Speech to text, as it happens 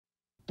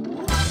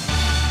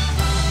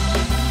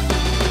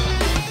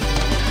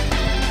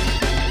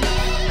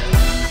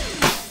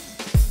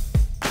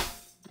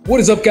What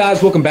is up,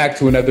 guys? Welcome back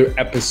to another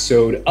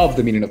episode of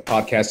The Meaning of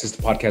Podcast. It's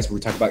the podcast where we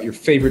talk about your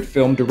favorite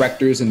film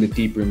directors and the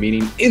deeper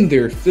meaning in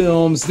their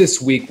films.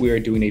 This week, we are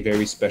doing a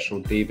very special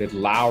David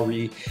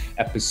Lowery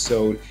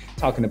episode,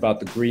 talking about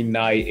The Green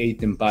Knight,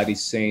 Eighth and Body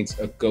Saints,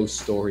 A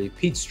Ghost Story,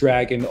 Pete's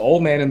Dragon,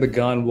 Old Man and the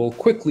Gun. We'll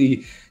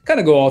quickly kind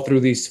of go all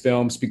through these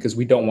films because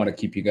we don't want to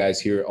keep you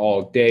guys here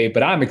all day.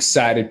 But I'm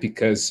excited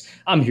because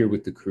I'm here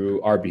with the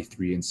crew,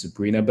 RB3 and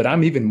Sabrina. But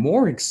I'm even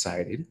more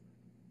excited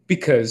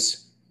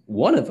because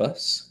one of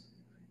us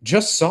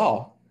just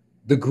saw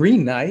The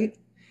Green Knight.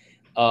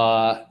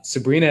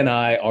 Sabrina and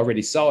I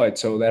already saw it,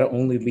 so that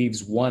only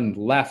leaves one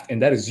left,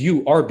 and that is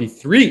you,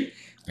 RB3.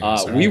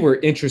 We were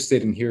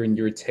interested in hearing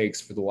your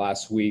takes for the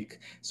last week.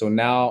 So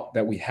now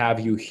that we have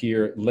you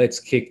here,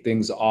 let's kick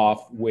things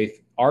off with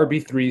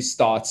RB3's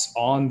thoughts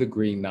on The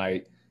Green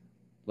Knight.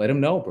 Let him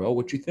know, bro,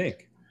 what you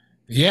think.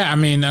 Yeah, I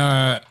mean,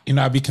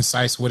 I'll be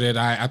concise with it.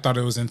 I thought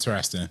it was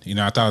interesting.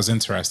 I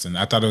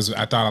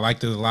thought I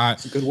liked it a lot.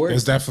 It's a good word. It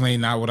was definitely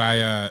not what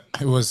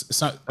it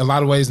was a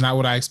lot of ways not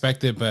what I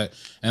expected, but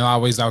in a lot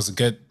of ways that was a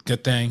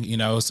good thing. It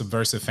was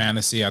subversive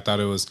fantasy. I thought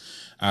it was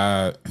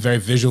very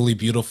visually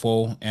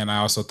beautiful, and I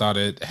also thought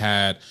it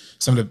had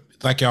some of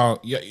the, like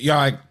y'all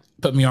like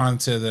put me on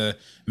to the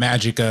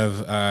magic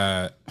of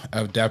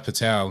Dev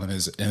Patel and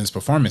his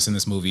performance in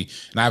this movie,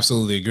 and I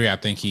absolutely agree. I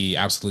think he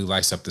absolutely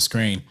lights up the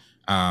screen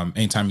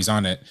anytime he's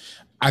on it.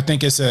 I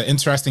think it's an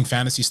interesting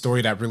fantasy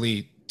story that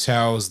really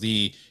tells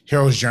the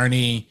hero's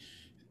journey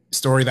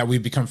story that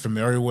we've become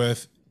familiar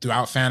with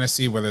throughout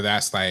fantasy, whether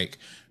that's like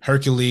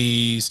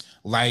Hercules,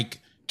 like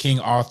King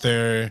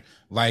Arthur,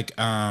 like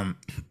the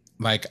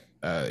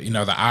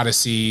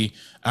Odyssey,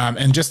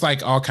 and just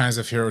like all kinds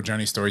of hero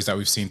journey stories that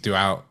we've seen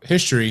throughout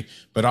history,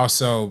 but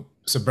also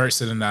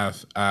subverts it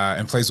enough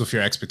and plays with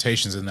your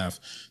expectations enough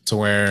to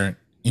where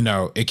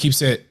it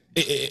keeps it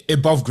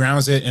both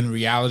grounds it in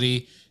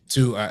reality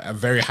to a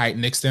very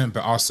heightened extent,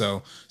 but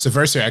also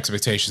subverts your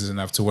expectations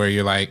enough to where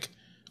you're like,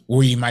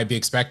 where you might be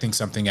expecting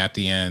something at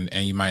the end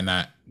and you might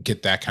not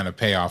get that kind of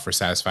payoff or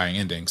satisfying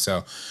ending.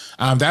 So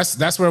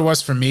that's where it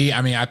was for me.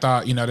 I mean, I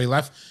thought, they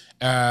left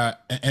an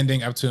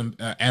ending up to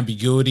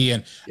ambiguity,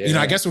 and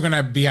I guess we're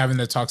gonna be having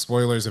to talk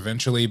spoilers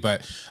eventually,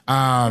 but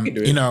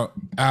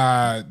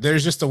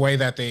there's just a way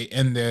that they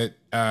end it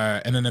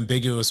in an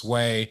ambiguous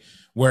way,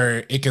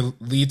 where it could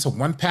lead to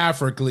one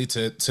path or it could lead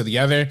to the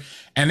other.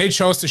 And they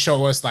chose to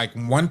show us like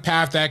one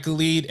path that could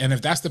lead. And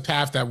if that's the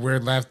path that we're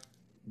left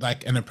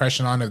like an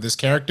impression on of this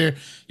character,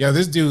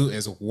 this dude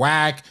is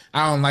whack.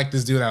 I don't like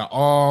this dude at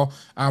all.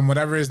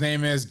 Whatever his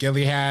name is,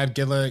 Gilead,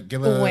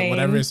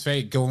 whatever his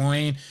fate,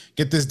 Gawain,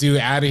 get this dude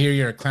out of here.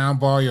 You're a clown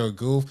ball, you're a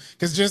goof.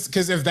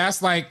 Because if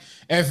that's like,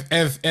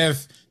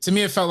 if to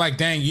me, it felt like,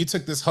 dang, you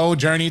took this whole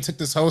journey, you took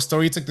this whole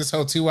story, you took this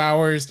whole 2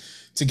 hours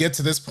to get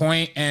to this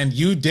point, and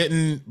you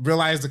didn't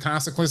realize the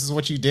consequences of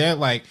what you did.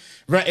 Like,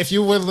 if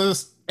you would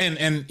listen,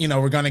 and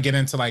we're going to get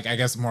into like, I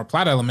guess, more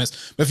plot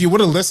elements, but if you would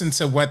have listened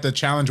to what the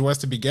challenge was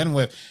to begin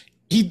with,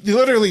 he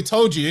literally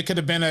told you it could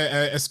have been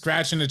a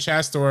scratch in the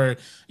chest or,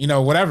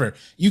 whatever.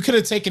 You could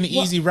have taken an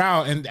easy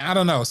route, and I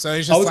don't know. So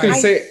it's just, I was going to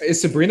say,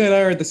 is Sabrina and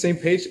I are at the same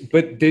page,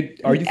 but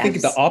are you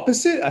thinking the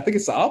opposite? I think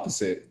it's the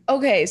opposite.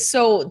 Okay,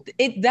 so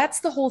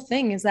that's the whole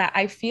thing, is that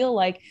I feel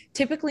like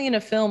typically in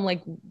a film,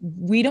 like,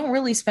 we don't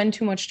really spend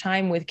too much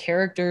time with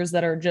characters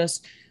that are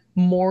just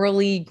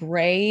morally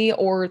gray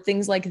or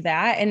things like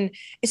that. And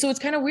so it's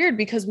kind of weird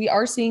because we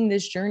are seeing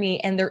this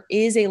journey and there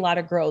is a lot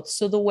of growth.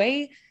 So the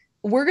way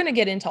we're going to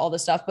get into all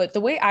this stuff, but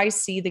the way I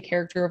see the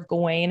character of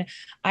Gawain,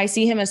 I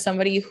see him as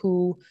somebody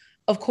who,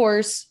 of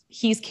course,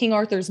 he's King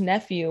Arthur's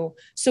nephew.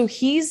 So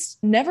he's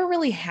never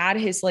really had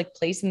his like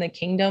place in the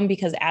kingdom,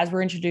 because as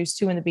we're introduced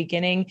to in the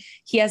beginning,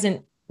 he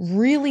hasn't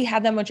really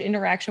had that much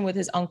interaction with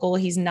his uncle.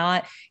 He's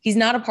not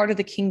a part of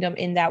the kingdom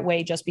in that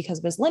way just because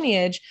of his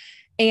lineage.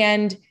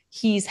 And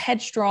he's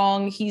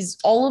headstrong. He's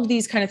all of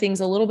these kind of things,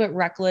 a little bit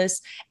reckless.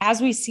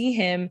 As we see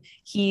him,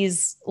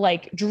 he's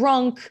like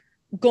drunk,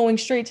 going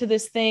straight to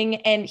this thing,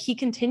 and he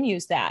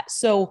continues that.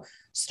 So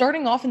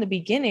starting off in the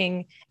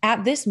beginning,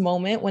 at this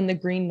moment when the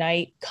Green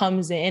Knight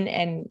comes in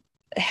and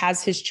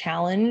has his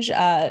challenge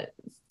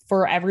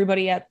for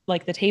everybody at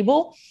like the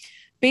table,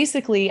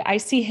 basically I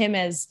see him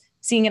as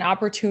seeing an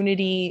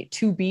opportunity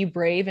to be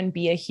brave and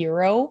be a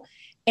hero.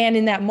 And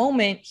in that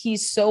moment,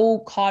 he's so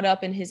caught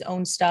up in his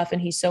own stuff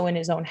and he's so in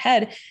his own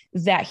head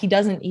that he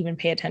doesn't even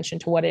pay attention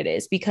to what it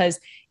is. Because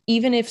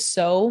even if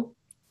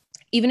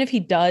he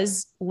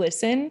does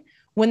listen,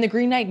 when the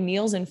Green Knight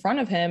kneels in front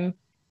of him,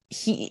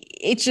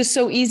 it's just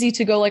so easy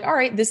to go like, all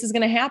right, this is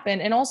going to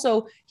happen. And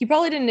also, he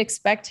probably didn't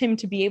expect him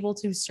to be able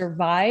to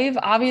survive.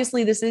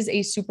 Obviously, this is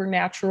a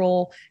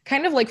supernatural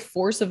kind of like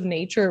force of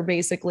nature,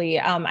 basically.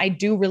 I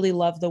do really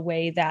love the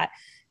way that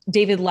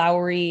David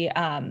Lowery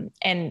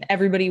and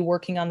everybody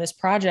working on this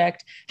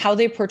project, how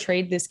they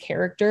portrayed this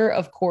character.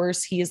 Of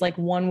course, he is like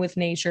one with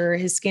nature.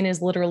 His skin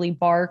is literally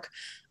bark.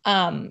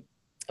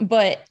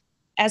 But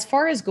as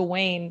far as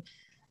Gawain,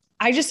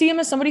 I just see him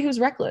as somebody who's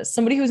reckless,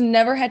 somebody who's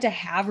never had to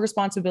have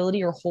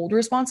responsibility or hold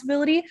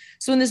responsibility.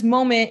 So in this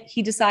moment,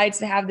 he decides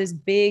to have this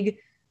big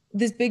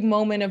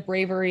moment of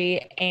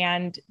bravery,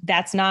 and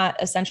that's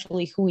not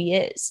essentially who he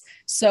is.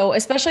 So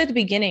especially at the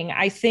beginning,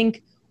 I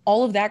think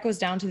all of that goes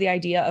down to the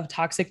idea of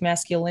toxic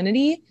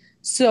masculinity.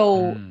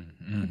 So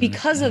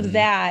because of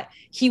that,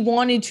 he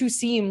wanted to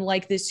seem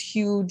like this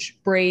huge,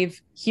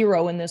 brave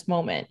hero in this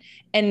moment.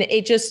 And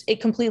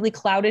it completely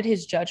clouded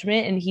his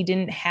judgment. And he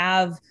didn't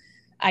have,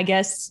 I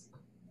guess,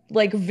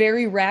 like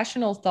very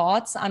rational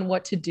thoughts on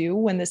what to do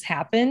when this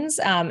happens.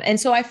 And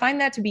so I find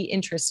that to be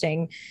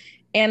interesting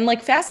and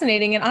like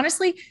fascinating. And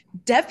honestly,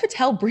 Dev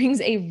Patel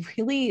brings a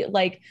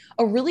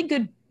really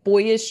good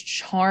boyish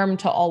charm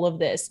to all of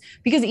this,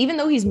 because even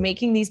though he's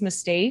making these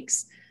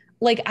mistakes,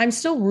 like I'm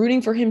still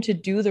rooting for him to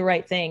do the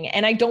right thing.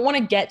 And I don't want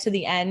to get to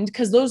the end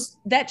because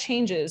that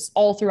changes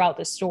all throughout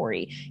the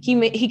story.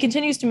 He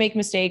continues to make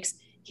mistakes.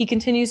 He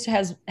continues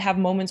to have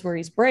moments where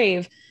he's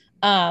brave.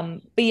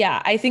 But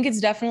yeah, I think it's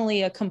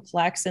definitely a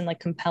complex and like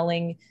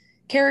compelling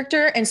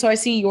character. And so I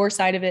see your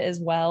side of it as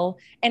well.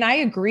 And I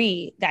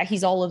agree that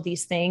he's all of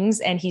these things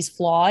and he's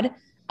flawed.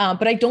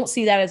 But I don't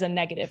see that as a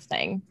negative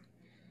thing.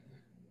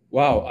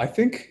 Wow,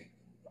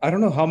 I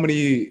don't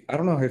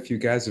know if you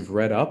guys have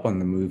read up on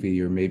the movie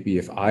or maybe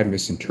if I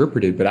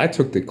misinterpreted, but I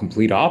took the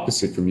complete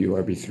opposite from you,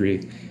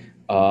 RB3.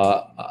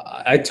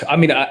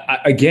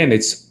 Again,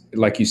 it's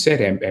like you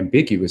said,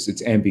 ambiguous.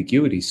 It's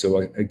ambiguity. So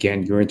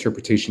again, your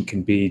interpretation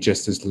can be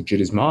just as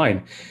legit as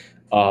mine.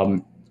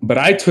 But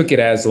I took it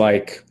as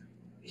like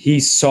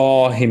he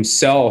saw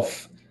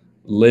himself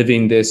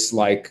living this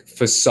like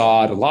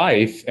facade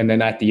life, and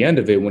then at the end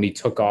of it, when he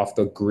took off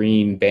the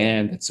green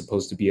band that's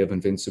supposed to be of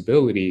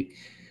invincibility,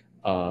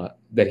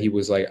 that he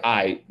was like,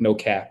 no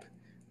cap.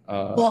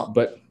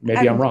 But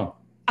maybe I'm wrong.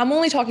 I'm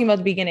only talking about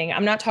the beginning.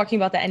 I'm not talking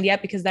about the end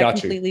yet because that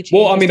completely changes.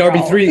 Well, I mean,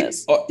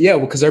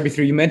 RB3, because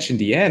RB3, you mentioned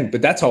the end,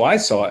 but that's how I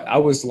saw it. I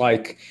was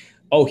like,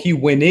 oh, he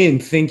went in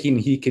thinking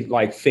he could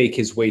like fake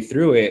his way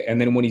through it. And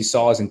then when he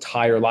saw his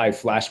entire life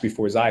flash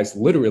before his eyes,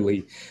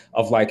 literally,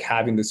 of like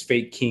having this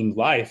fake king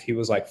life, he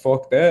was like,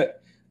 fuck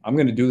that. I'm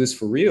going to do this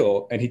for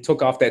real. And he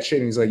took off that shit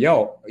and he's like,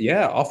 yo,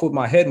 yeah, off with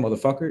my head,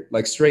 motherfucker.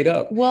 Like straight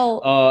up.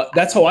 Well,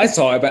 that's how I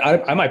saw it, but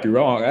I might be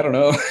wrong. I don't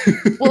know.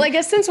 Well, I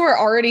guess since we're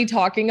already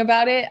talking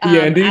about it,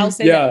 I'll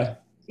say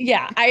that.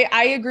 Yeah,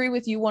 I agree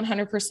with you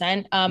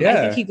 100%. I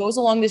think he goes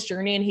along this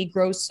journey and he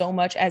grows so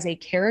much as a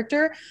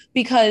character,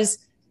 because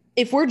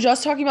if we're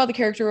just talking about the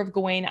character of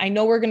Gawain, I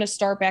know we're going to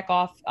start back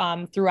off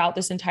throughout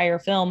this entire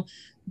film.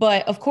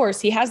 But of course,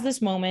 he has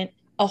this moment.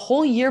 A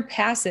whole year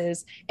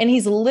passes and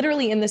he's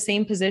literally in the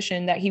same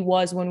position that he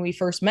was when we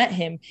first met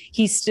him.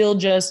 He's still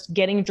just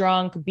getting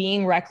drunk,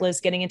 being reckless,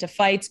 getting into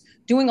fights,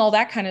 doing all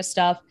that kind of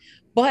stuff.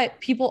 But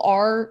people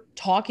are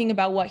talking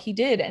about what he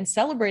did and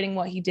celebrating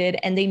what he did.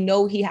 And they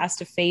know he has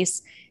to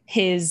face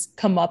his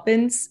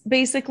comeuppance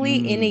basically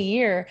in a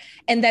year,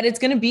 and that it's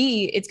going to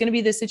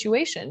be this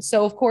situation.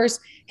 So of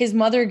course, his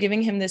mother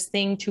giving him this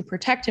thing to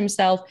protect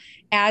himself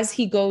as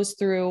he goes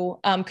through,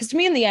 because to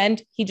me in the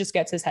end, he just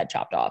gets his head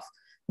chopped off.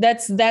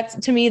 That's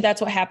to me,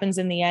 that's what happens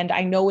in the end.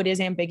 I know it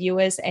is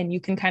ambiguous and you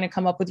can kind of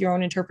come up with your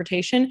own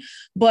interpretation,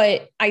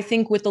 but I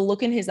think with the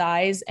look in his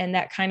eyes and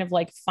that kind of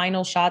like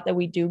final shot that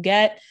we do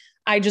get,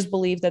 I just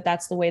believe that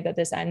that's the way that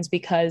this ends,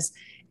 because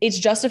it's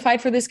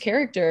justified for this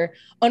character.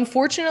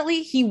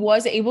 Unfortunately, he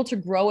was able to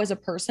grow as a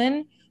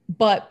person,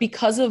 but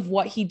because of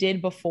what he did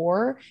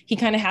before, he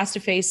kind of has to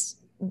face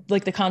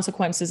like the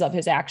consequences of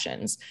his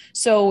actions.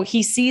 So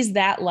he sees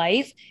that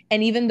life.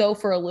 And even though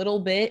for a little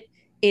bit,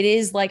 it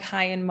is like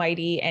high and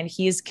mighty and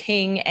he is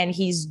king and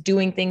he's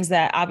doing things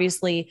that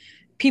obviously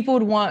people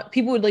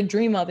would like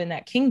dream of in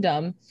that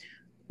kingdom.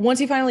 Once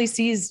he finally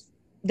sees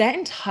that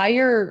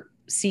entire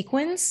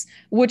sequence,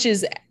 which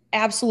is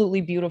absolutely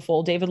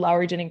beautiful. David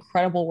Lowery did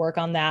incredible work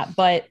on that.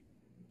 But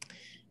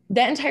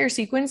that entire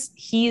sequence,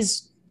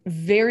 he's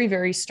very,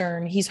 very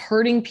stern. He's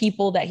hurting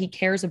people that he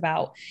cares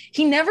about.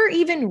 He never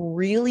even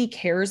really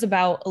cares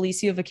about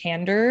Alicia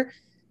Vikander,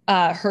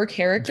 her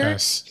character.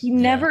 He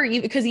never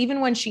even, because even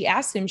when she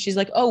asked him, she's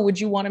like, oh, would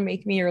you want to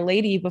make me your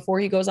lady before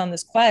he goes on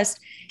this quest?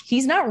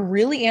 He's not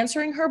really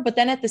answering her. But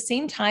then at the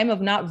same time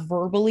of not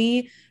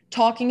verbally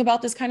talking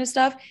about this kind of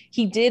stuff,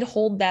 he did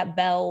hold that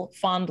bell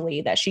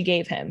fondly that she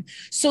gave him.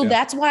 So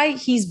that's why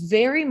he's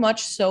very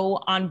much so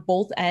on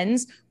both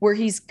ends, where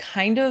he's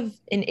kind of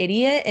an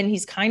idiot and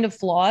he's kind of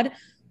flawed,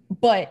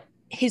 but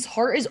his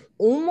heart is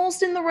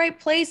almost in the right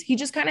place. He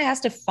just kind of has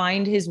to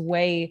find his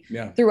way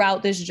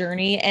throughout this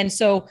journey. And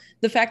so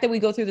the fact that we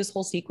go through this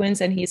whole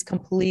sequence and he's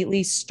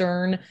completely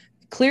stern,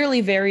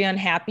 clearly very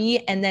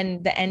unhappy, and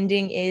then the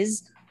ending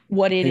is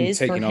what it is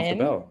for him. Taking off the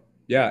bell.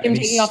 Yeah. Him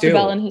taking off the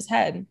bell in his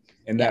head.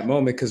 In that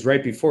moment, because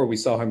right before we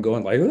saw him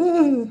going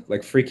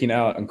like freaking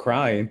out and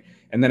crying.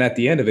 And then at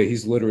the end of it,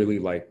 he's literally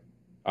like,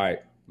 all right,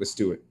 let's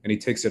do it. And he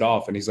takes it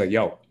off and he's like,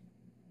 yo,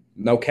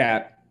 no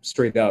cap,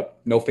 straight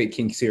up, no fake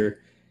kinks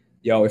here.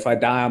 Yo, if I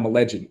die, I'm a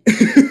legend.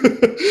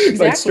 Exactly.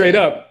 Like straight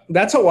up.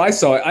 That's how I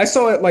saw it. I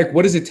saw it like,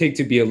 what does it take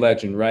to be a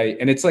legend, right?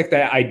 And it's like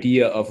that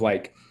idea of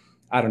like,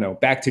 I don't know,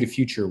 Back to the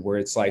Future, where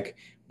it's like,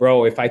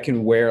 bro, if I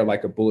can wear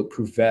like a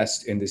bulletproof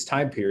vest in this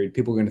time period,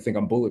 people are going to think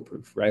I'm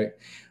bulletproof, right?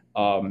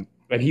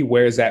 And he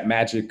wears that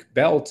magic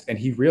belt, and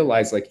he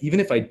realized, like, even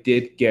if I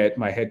did get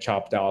my head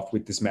chopped off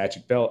with this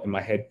magic belt and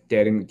my head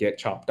didn't get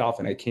chopped off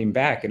and I came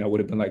back and I would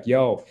have been like,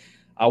 yo,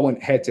 I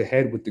went head to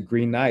head with the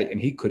Green Knight and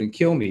he couldn't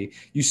kill me.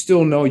 You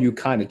still know you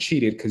kind of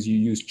cheated because you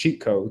used cheat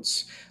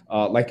codes.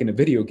 Like in a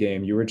video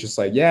game, you were just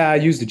like, yeah, I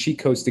used the cheat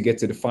codes to get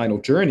to the final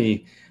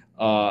journey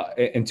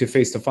and to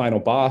face the final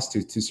boss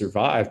to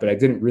survive, but I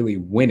didn't really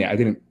win it. I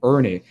didn't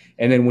earn it.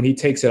 And then when he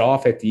takes it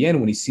off at the end,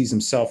 when he sees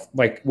himself,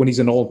 like when he's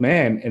an old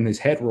man and his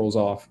head rolls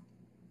off,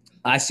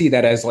 I see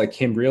that as like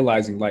him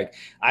realizing, like,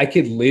 I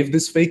could live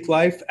this fake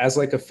life as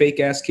like a fake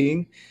ass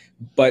king,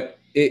 but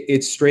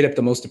it's straight up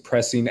the most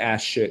depressing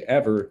ass shit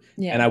ever.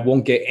 Yeah. And I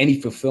won't get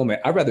any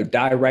fulfillment. I'd rather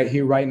die right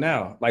here, right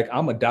now. Like,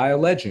 I'm a die a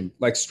legend,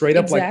 like straight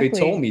up, exactly. Like they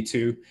told me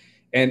to.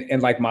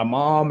 And like my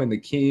mom and the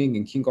king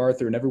and King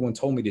Arthur and everyone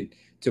told me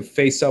to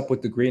face up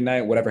with the Green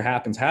Knight. Whatever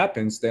happens,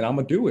 then I'm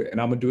gonna do it.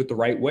 And I'm gonna do it the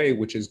right way,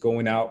 which is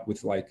going out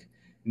with like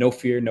no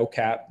fear, no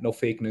cap, no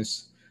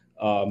fakeness,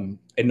 and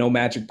no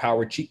magic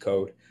power cheat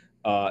code.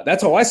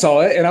 That's how I saw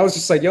it. And I was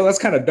just like, yo, that's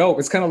kind of dope.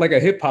 It's kind of like a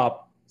hip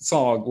hop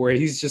song where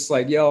he's just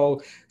like,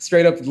 yo,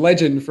 straight up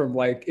legend from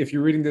like, if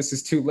you're reading this,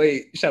 it's too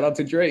late. Shout out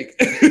to Drake.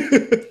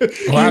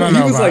 Well, I don't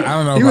know.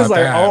 He was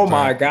like, oh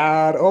my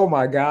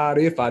God,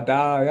 if I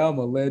die, I'm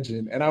a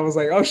legend. And I was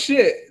like, oh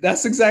shit,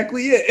 that's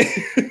exactly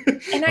it.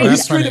 And he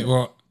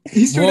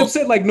straight up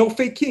said like, no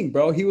fake king,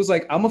 bro. He was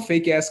like, I'm a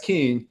fake ass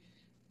king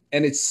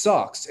and it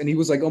sucks. And he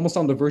was like almost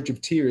on the verge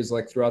of tears,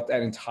 like throughout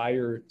that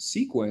entire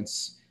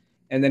sequence.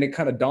 And then it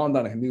kind of dawned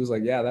on him. He was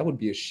like, yeah, that would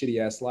be a shitty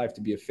ass life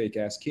to be a fake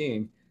ass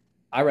king.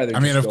 I rather. I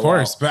mean, of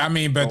course, but to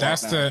me,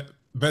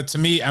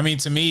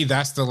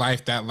 that's the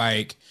life that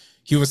like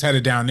he was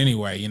headed down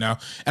anyway, you know.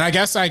 And I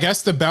guess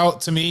the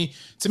belt the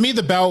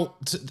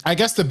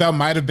belt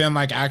might have been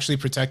like actually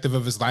protective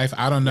of his life.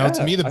 I don't know. Yeah,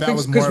 to me, the belt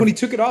was more because when he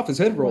took it off, his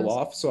head rolled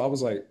off. So I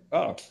was like,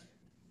 oh,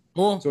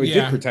 well, so he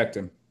did protect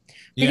him.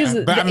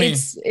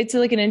 Because it's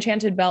like an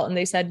enchanted belt, and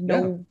they said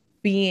no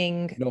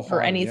being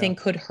or anything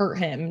could hurt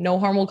him. No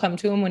harm will come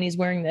to him when he's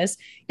wearing this.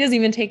 He doesn't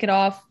even take it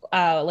off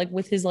like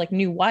with his like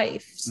new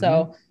wife.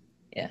 So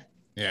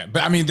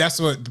but I mean that's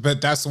what in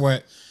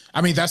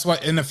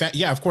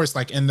the of course,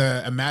 like in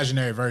the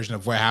imaginary version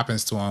of what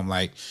happens to him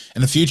like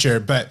in the future,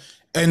 but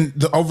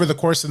over the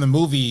course of the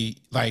movie,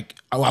 like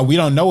we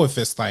don't know if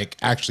it's like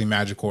actually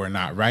magical or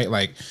not, right?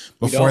 Like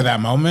before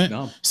that moment.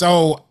 No.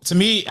 So to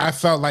me, I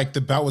felt like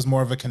the belt was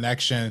more of a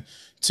connection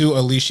to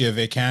Alicia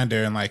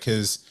Vikander and like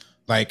his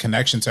like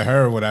connection to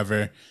her or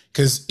whatever,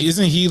 because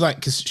isn't he like,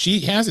 because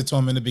she hands it to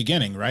him in the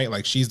beginning, right?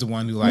 Like she's the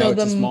one who like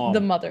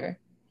the mother.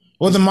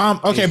 Well, the mom,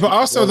 okay, but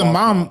also the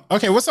mom.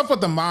 Okay, what's up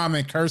with the mom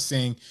and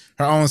cursing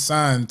her own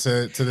son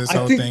to this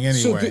whole thing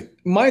anyway? So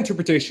my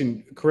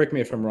interpretation, correct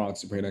me if I'm wrong,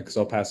 Sabrina, because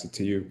I'll pass it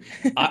to you.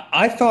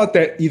 I thought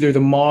that either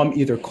the mom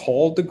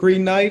called the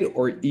Green Knight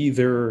or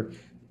either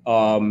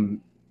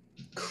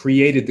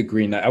created the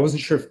Green Knight. I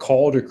wasn't sure if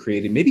called or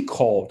created, maybe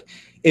called,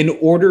 in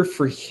order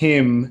for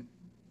him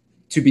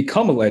to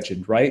become a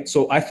legend, right?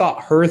 So I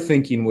thought her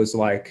thinking was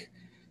like,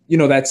 you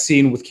know, that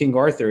scene with King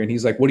Arthur, and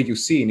he's like, what do you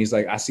see? And he's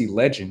like, I see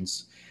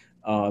legends.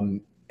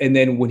 And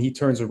then when he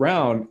turns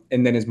around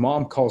and then his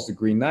mom calls the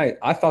Green Knight,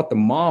 I thought the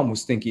mom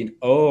was thinking,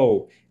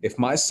 oh, if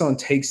my son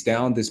takes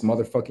down this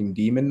motherfucking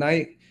demon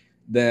knight,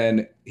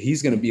 then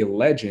he's going to be a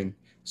legend.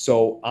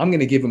 So I'm going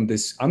to give him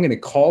this, I'm going to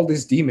call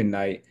this demon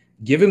knight,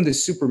 give him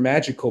this super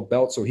magical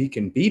belt so he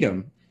can beat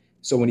him.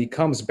 So when he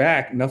comes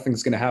back,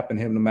 nothing's going to happen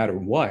to him no matter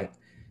what.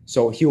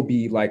 So he'll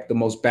be like the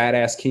most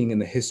badass king in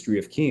the history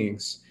of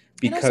kings.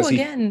 Because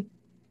and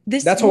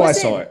also, that's how I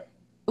saw it.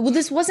 Well,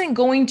 this wasn't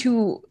going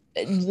to,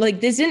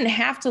 like, this didn't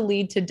have to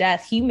lead to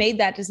death. He made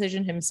that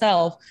decision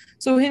himself.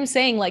 So him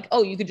saying like,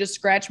 oh, you could just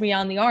scratch me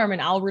on the arm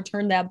and I'll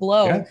return that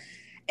blow. Yeah.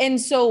 And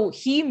so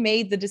he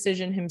made the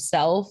decision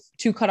himself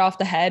to cut off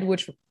the head,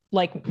 which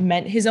like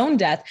meant his own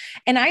death.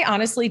 And I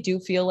honestly do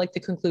feel like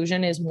the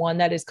conclusion is one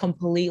that is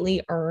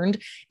completely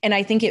earned. And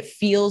I think it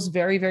feels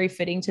very, very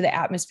fitting to the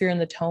atmosphere and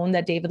the tone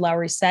that David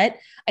Lowery set.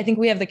 I think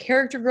we have the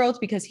character growth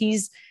because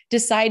he's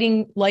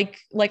deciding, like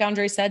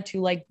Andre said, to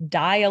like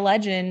die a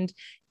legend,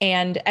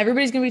 and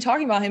everybody's going to be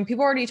talking about him.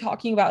 People are already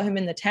talking about him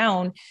in the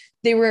town.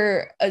 They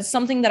were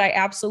something that I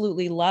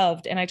absolutely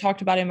loved. And I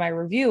talked about in my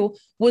review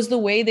was the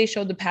way they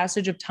showed the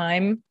passage of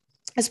time,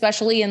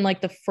 especially in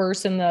like the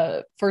first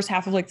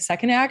half of like the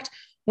second act,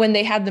 when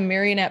they had the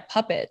marionette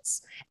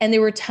puppets and they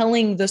were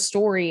telling the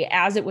story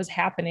as it was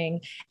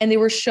happening, and they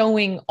were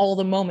showing all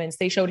the moments.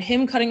 They showed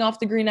him cutting off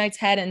the Green Knight's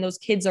head and those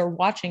kids are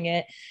watching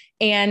it.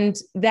 And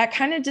that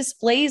kind of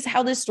displays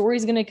how this story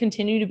is going to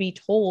continue to be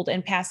told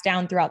and passed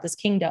down throughout this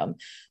kingdom.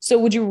 So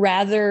would you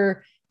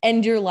rather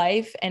end your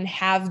life and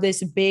have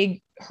this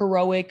big,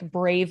 heroic,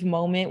 brave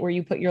moment where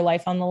you put your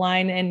life on the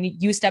line and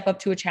you step up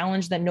to a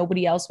challenge that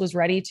nobody else was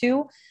ready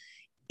to,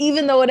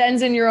 even though it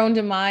ends in your own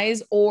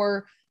demise,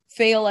 or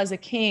fail as a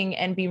king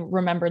and be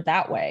remembered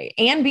that way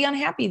and be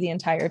unhappy the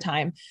entire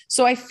time.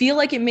 So I feel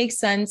like it makes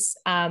sense.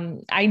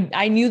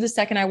 I knew the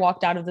second I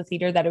walked out of the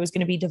theater that it was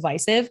going to be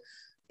divisive,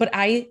 but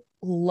I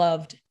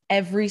loved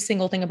every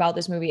single thing about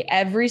this movie,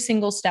 every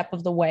single step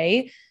of the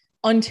way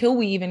until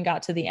we even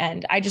got to the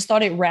end. I just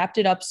thought it wrapped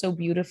it up so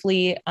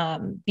beautifully,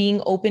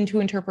 being open to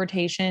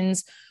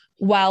interpretations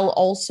while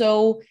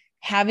also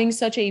having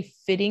such a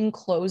fitting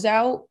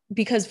closeout,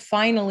 because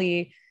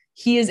finally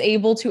he is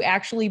able to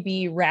actually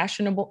be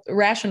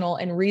rational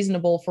and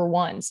reasonable for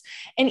once.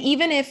 And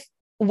even if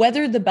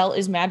whether the belt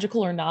is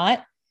magical or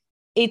not,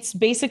 it's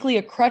basically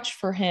a crutch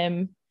for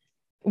him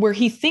where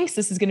he thinks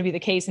this is going to be the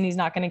case and he's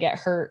not going to get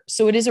hurt.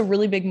 So it is a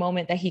really big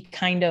moment that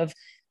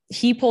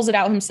he pulls it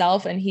out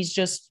himself and he's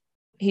just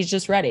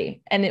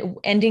ready. And it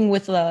ending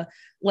with a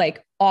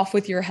like off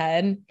with your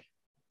head.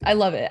 I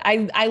love it.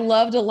 I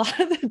loved a lot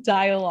of the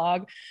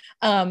dialogue.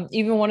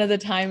 Even one of the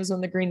times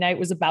when the Green Knight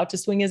was about to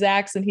swing his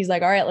axe and he's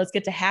like, all right, let's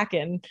get to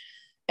hacking,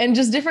 and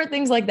just different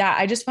things like that.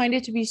 I just find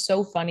it to be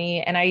so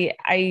funny. And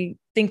I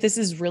think this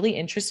is really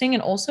interesting.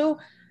 And also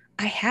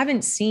I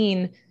haven't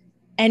seen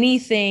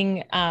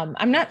anything.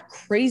 I'm not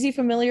crazy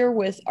familiar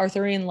with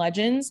Arthurian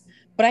legends,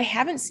 but I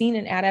haven't seen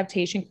an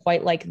adaptation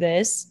quite like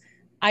this.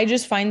 I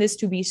just find this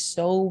to be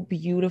so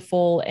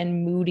beautiful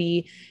and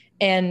moody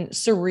and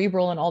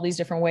cerebral in all these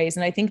different ways.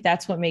 And I think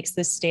that's what makes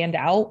this stand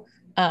out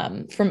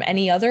from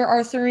any other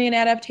Arthurian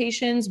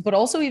adaptations, but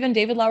also even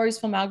David Lowery's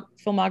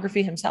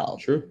filmography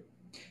himself. Sure.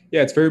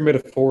 Yeah, it's very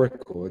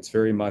metaphorical. It's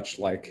very much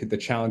like the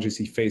challenges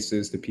he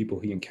faces, the people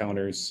he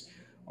encounters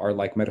are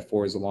like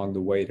metaphors along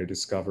the way to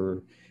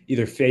discover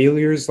either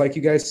failures, like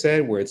you guys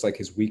said, where it's like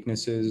his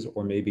weaknesses,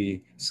 or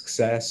maybe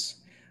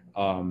success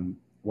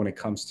when it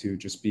comes to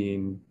just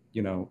being,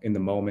 in the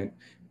moment.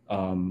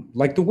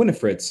 Like the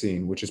Winifred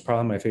scene, which is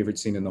probably my favorite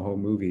scene in the whole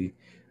movie.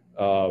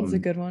 It's a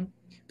good one.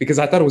 Because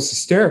I thought it was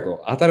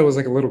hysterical. I thought it was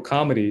like a little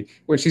comedy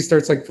where she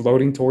starts like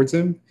floating towards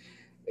him,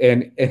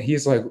 and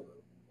he's like,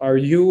 "Are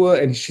you?"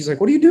 And she's like,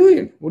 "What are you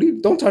doing?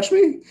 Don't touch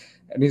me!"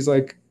 And he's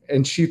like,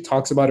 and she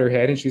talks about her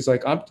head, and she's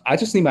like, "I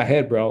just need my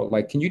head, bro.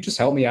 Like, can you just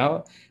help me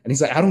out?" And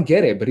he's like, "I don't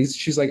get it," but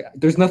she's like,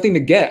 "There's nothing to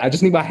get. I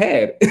just need my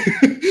head."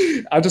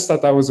 I just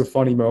thought that was a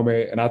funny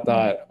moment, and I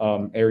thought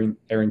Aaron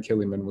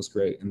Killiman was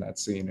great in that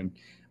scene. And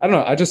I don't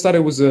know, I just thought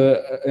it was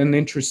an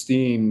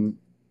interesting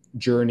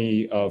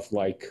journey of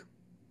like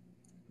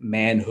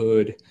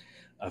manhood,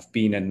 of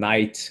being a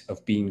knight,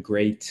 of being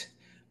great.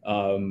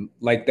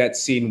 Like that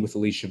scene with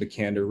Alicia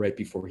Vikander right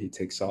before he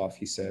takes off.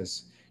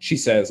 She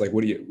says, like,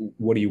 what do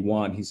you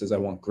want? He says, "I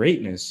want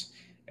greatness."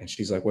 And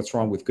she's like, "What's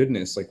wrong with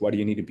goodness? Like, why do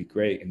you need to be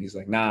great?" And he's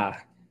like, "Nah,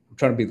 I'm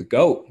trying to be the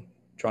GOAT. I'm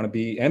trying to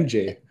be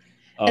MJ."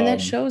 And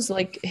that shows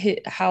like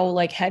how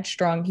like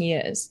headstrong he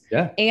is,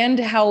 yeah, and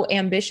how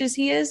ambitious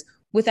he is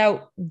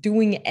without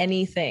doing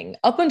anything.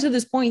 Up until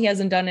this point, he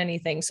hasn't done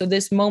anything. So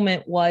this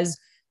moment was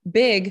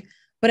big,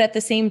 but at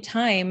the same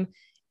time,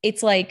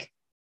 it's like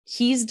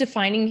he's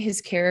defining his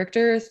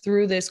character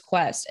through this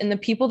quest, and the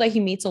people that he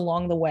meets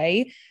along the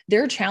way,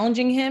 they're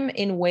challenging him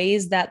in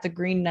ways that the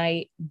Green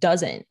Knight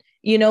doesn't.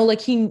 Like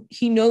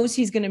he knows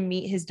he's going to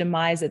meet his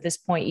demise at this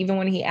point, even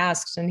when he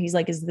asks and he's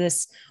like, "Is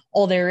this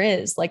all there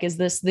is? Like, is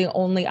this the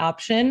only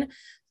option?"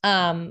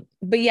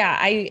 But yeah,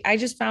 I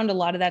just found a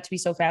lot of that to be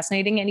so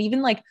fascinating. And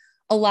even like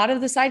a lot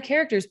of the side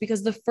characters,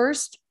 because the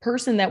first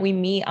person that we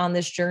meet on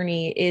this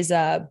journey is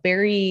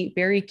Barry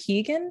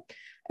Keoghan,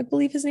 I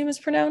believe his name is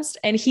pronounced.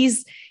 And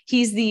he's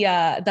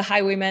the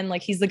highwayman.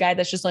 Like he's the guy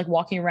that's just like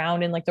walking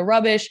around in like the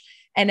rubbish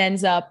and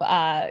ends up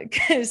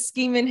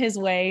scheming his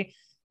way.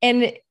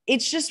 And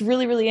it's just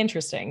really, really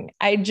interesting.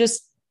 I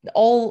just,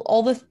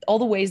 all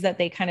the ways that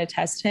they kind of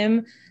test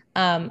him,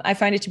 I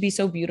find it to be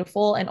so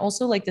beautiful. And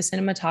also like the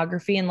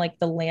cinematography and like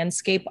the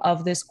landscape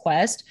of this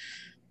quest.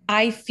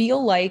 I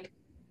feel like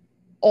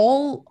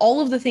all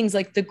of the things,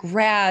 like the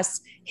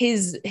grass,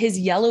 his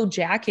yellow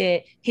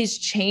jacket, his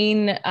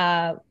chain,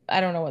 I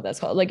don't know what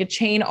that's called, like a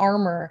chain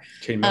armor.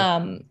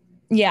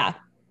 Yeah.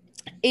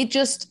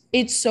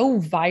 It's so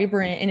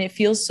vibrant and it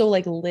feels so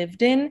like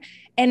lived in.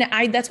 And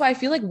that's why I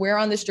feel like we're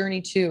on this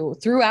journey too,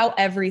 throughout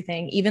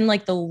everything, even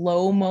like the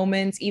low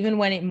moments, even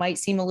when it might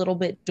seem a little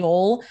bit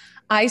dull,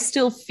 I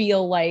still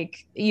feel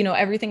like,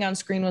 everything on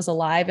screen was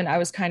alive and I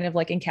was kind of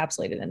like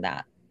encapsulated in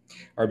that.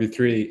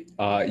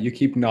 RB3, you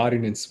keep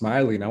nodding and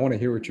smiling. I want to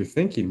hear what you're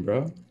thinking,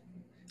 bro.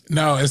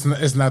 No,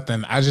 it's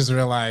nothing. I just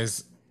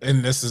realized,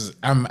 and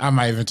I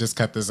might even just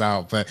cut this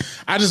out, but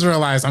I just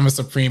realized I'm a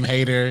supreme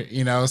hater,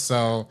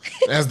 so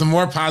as the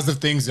more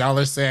positive things y'all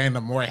are saying,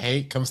 the more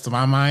hate comes to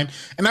my mind.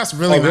 And that's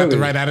really not the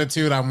right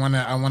attitude I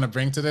want to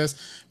bring to this,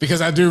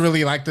 because I do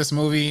really like this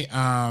movie.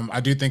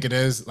 I do think it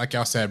is, like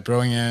y'all said,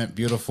 brilliant,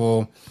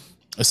 beautiful,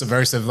 a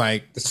subversive,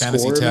 like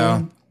fantasy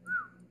tale.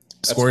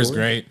 Score is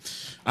great.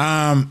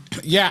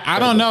 Yeah, I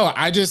don't know.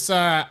 I just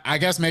I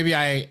guess maybe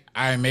I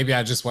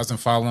just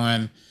wasn't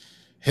following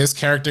his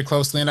character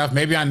closely enough.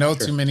 Maybe I know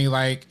too many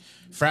like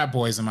frat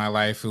boys in my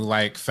life who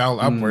like fell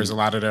upwards a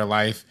lot of their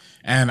life,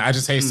 and I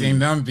just hate seeing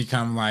them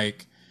become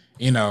like,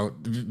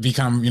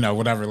 become,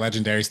 whatever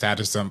legendary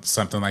status,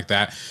 something like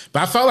that.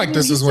 But I felt like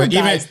this he is still what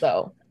even dies,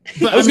 though.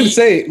 but I was gonna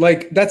say,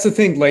 like, that's the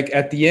thing. Like,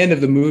 at the end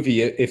of the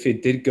movie, if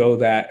it did go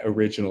that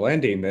original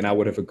ending, then I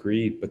would have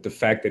agreed. But the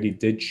fact that he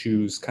did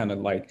choose kind of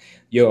like,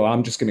 yo,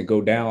 I'm just gonna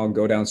go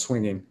down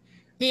swinging.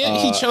 yeah,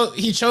 Uh,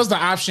 he chose the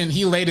option.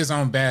 He laid his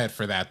own bed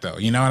for that, though.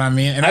 You know what I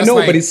mean? And I that's know,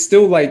 but like,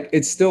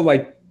 it's still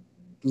like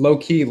low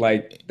key.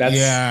 Like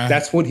yeah,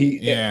 that's what he.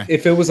 yeah.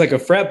 If it was like a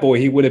frat boy,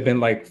 he would have been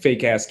like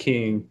fake ass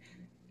king,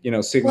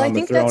 sitting Well, I on the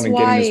think throne that's and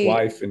getting his why.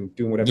 wife and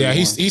doing whatever he Yeah,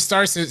 wants. he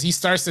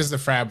starts as the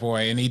frat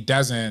boy and he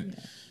doesn't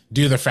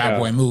do the frat Yeah.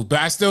 boy move. But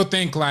I still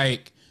think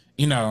like,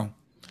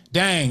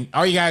 dang,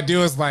 all you gotta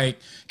do is like,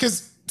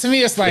 because to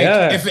me it's like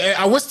Yeah. if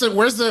where's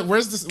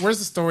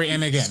the story?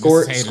 And again,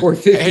 Score this is score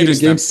 50 hater to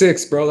game stuff.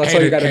 6, bro. That's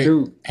all you got to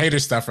do. Hater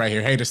stuff right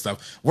here. Hater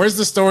stuff. Where's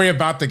the story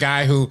about the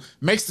guy who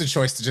makes the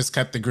choice to just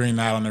cut the green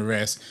knot on the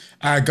wrist,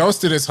 goes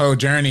through this whole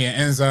journey and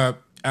ends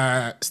up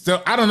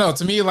still, I don't know.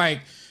 To me,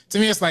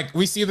 it's like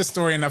we see the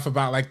story enough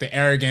about like the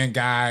arrogant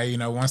guy,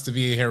 wants to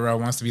be a hero,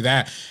 wants to be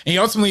that, and he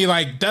ultimately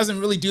like doesn't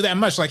really do that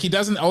much. Like he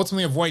doesn't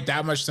ultimately avoid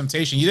that much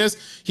temptation. He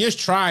has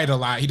tried a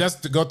lot. He does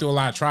go through a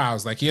lot of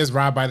trials. Like he is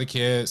robbed by the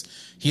kids.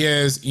 He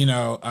is, he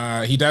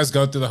does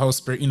go through the whole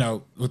spirit,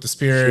 with the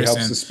spirits. She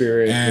helps the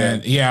spirit,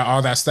 and yeah,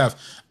 all that stuff.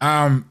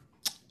 I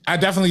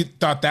definitely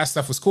thought that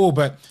stuff was cool,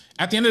 but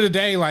at the end of the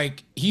day,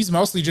 like he's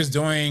mostly just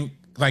doing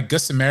like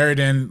Good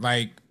Samaritan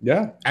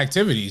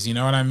activities. You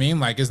know what I mean?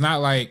 Like it's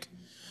not like,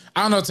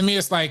 I don't know. To me,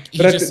 it's like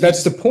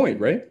that's the point,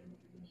 right?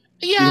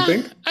 Yeah,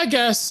 you think? I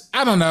guess.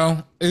 I don't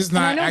know. It's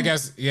not. I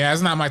guess. Yeah,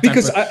 it's not my type.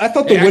 Because I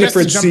thought the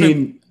Winifred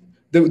scene,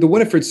 the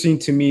Winifred scene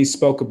to me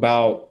spoke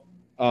about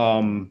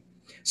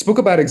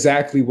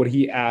exactly what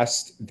he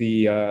asked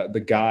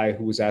the guy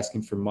who was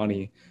asking for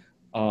money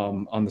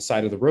on the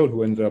side of the road,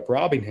 who ended up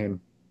robbing him,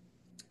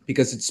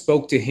 because it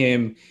spoke to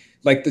him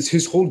like this.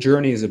 His whole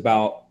journey is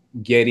about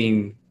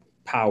getting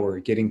power,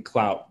 getting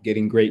clout,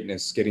 getting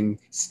greatness, getting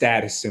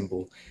status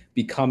symbol,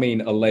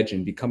 becoming a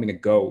legend, becoming a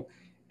GOAT.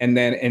 And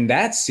then in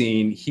that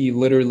scene, he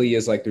literally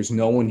is like, there's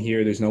no one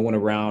here, there's no one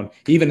around.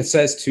 He even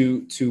says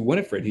to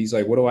Winifred, he's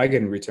like, what do I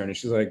get in return? And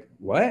she's like,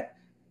 what?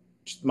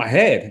 Just my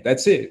head.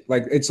 That's it.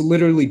 Like, it's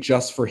literally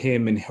just for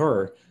him and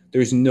her.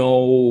 There's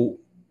no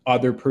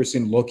other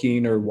person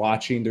looking or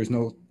watching. There's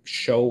no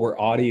show or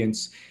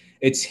audience.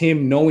 It's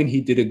him knowing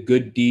he did a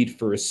good deed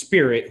for a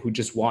spirit who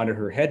just wanted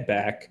her head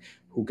back,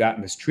 who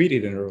got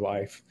mistreated in her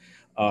life.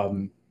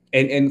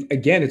 And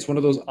again, it's one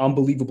of those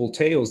unbelievable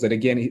tales that,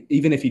 again,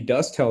 even if he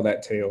does tell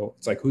that tale,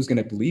 it's like, who's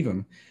going to believe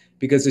him?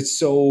 Because it's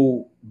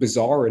so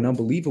bizarre and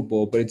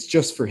unbelievable, but it's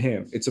just for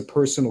him. It's a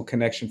personal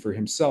connection for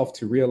himself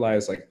to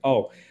realize like,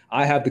 oh,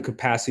 I have the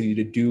capacity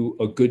to do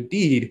a good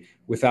deed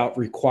without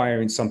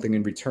requiring something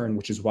in return,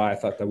 which is why I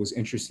thought that was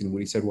interesting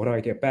when he said, what do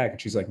I get back? And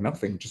she's like,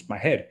 nothing, just my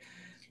head.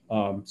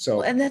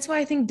 And that's why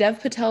I think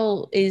Dev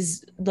Patel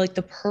is like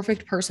the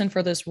perfect person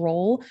for this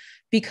role,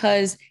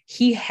 because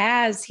he's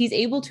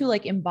able to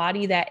like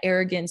embody that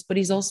arrogance, but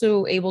he's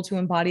also able to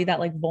embody that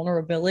like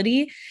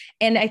vulnerability.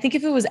 And I think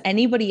if it was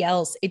anybody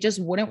else, it just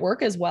wouldn't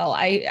work as well.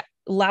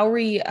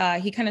 Lowery,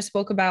 he kind of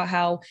spoke about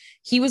how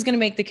he was going to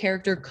make the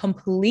character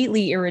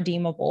completely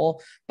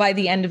irredeemable by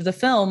the end of the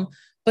film.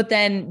 But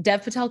then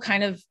Dev Patel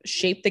kind of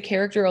shaped the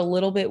character a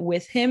little bit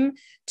with him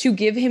to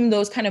give him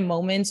those kind of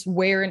moments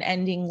where an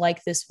ending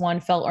like this one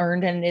felt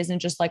earned, and it isn't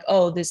just like,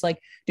 oh, this like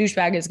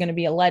douchebag is going to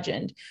be a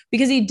legend,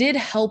 because he did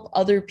help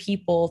other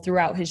people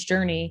throughout his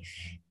journey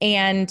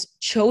and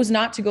chose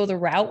not to go the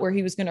route where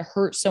he was going to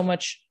hurt so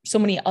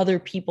many other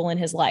people in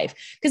his life.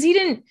 Because he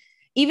didn't,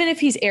 even if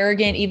he's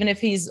arrogant, even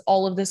if he's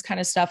all of this kind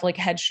of stuff, like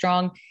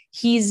headstrong,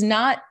 he's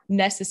not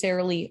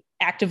necessarily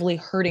actively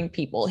hurting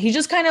people. He's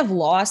just kind of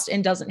lost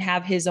and doesn't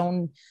have his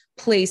own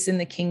place in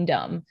the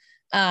kingdom.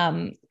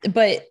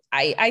 But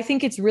I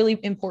think it's really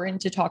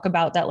important to talk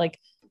about that, like,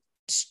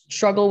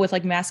 struggle with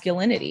like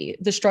masculinity,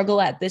 the struggle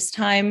at this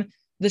time,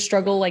 the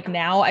struggle like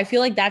now. I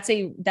feel like that's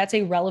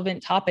a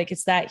relevant topic.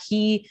 It's that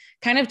he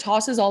kind of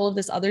tosses all of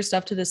this other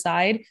stuff to the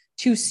side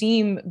to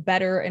seem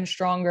better and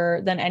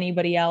stronger than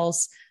anybody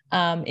else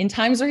in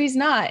times where he's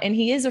not, and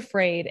he is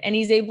afraid, and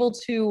he's able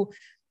to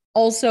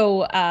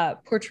also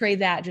portray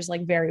that just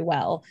like very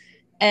well.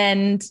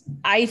 And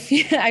I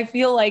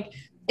feel like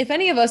if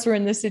any of us were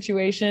in this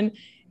situation,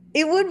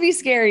 it would be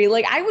scary.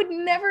 Like I would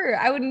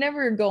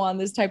never go on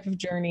this type of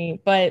journey,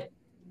 but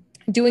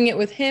doing it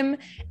with him,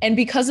 and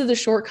because of the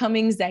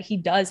shortcomings that he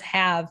does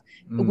have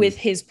with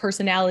his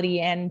personality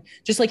and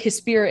just like his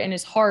spirit and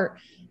his heart,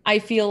 I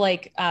feel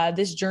like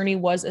this journey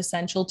was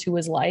essential to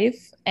his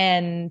life.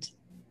 And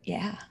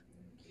yeah,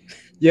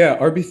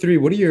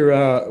 RB3, what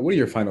are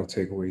your final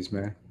takeaways,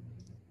 man?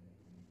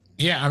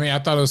 Yeah, I mean, I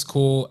thought it was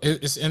cool.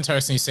 It's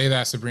interesting you say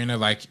that, Sabrina.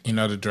 Like,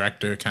 the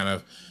director kind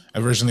of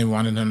originally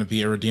wanted him to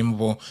be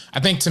irredeemable. I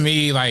think to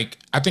me, like,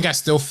 I think I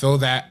still feel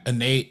that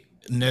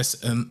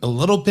innateness a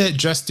little bit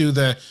just through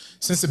the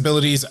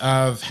sensibilities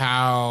of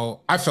how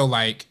I feel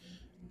like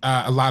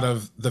a lot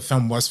of the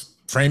film was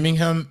framing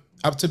him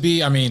up to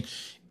be. I mean,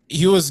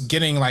 he was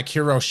getting like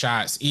hero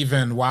shots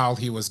even while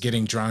he was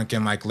getting drunk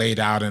and like laid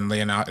out and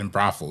laying out in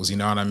brothels. You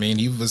know what I mean?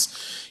 He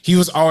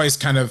was always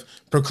kind of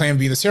proclaimed to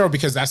be this hero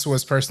because that's what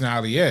his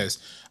personality is.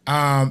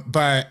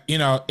 But you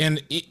know,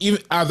 and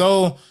even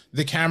although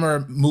the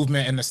camera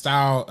movement and the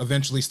style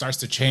eventually starts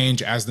to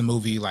change as the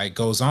movie like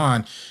goes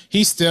on,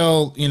 he's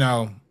still, you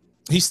know,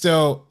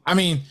 I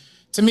mean,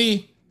 to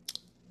me,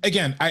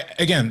 again,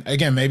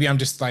 maybe I'm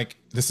just like,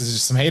 this is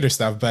just some hater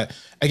stuff, but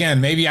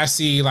again, maybe I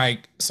see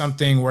like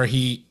something where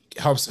he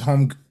helps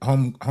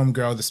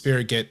homegirl, the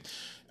spirit, get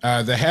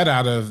the head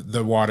out of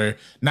the water,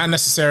 not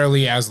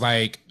necessarily as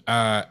like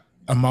a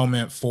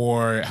moment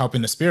for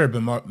helping the spirit,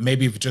 but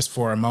maybe just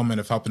for a moment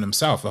of helping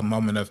himself, a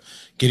moment of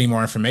getting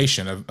more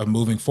information, of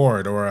moving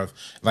forward, or of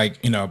like,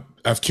 you know,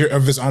 of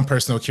his own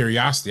personal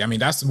curiosity. I mean,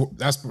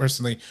 that's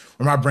personally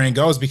where my brain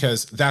goes,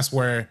 because that's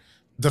where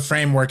the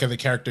framework of the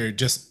character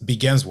just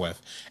begins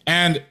with.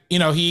 And you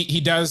know,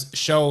 he does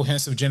show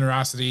hints of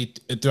generosity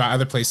throughout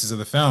other places of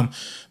the film,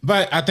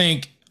 but I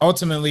think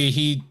ultimately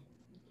he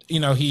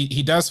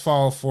does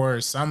fall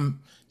for some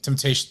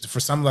temptation, for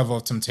some level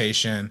of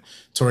temptation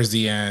towards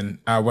the end,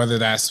 whether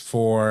that's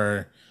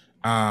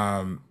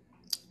um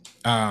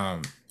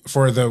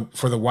for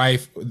the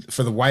wife,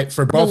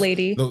 for both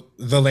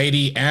the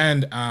lady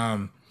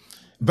and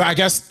but I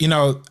guess, you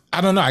know, I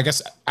don't know. I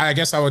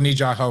guess I would need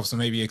y'all help. So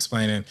maybe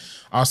explaining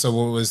also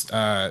what was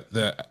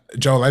the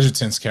Joel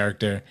Edgerton's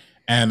character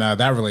and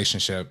that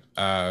relationship,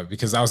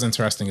 because that was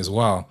interesting as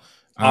well.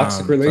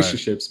 Toxic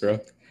relationships, bro.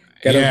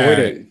 Gotta avoid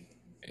it.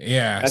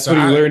 Yeah. That's what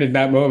he learned in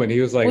that moment.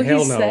 He was like,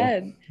 hell no.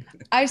 Said,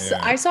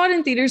 I saw it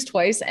in theaters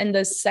twice. And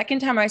the second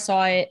time I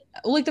saw it,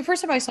 like the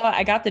first time I saw it,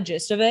 I got the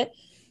gist of it.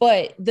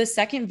 But the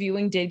second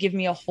viewing did give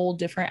me a whole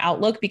different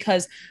outlook,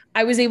 because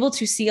I was able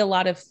to see a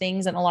lot of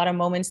things and a lot of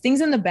moments,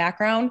 things in the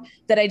background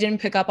that I didn't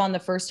pick up on the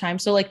first time.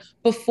 So like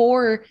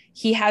before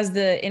he has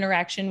the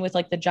interaction with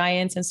like the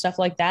giants and stuff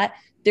like that,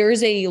 there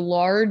is a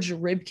large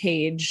rib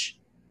cage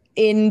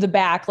in the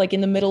back, like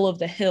in the middle of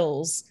the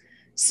hills.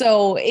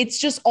 So it's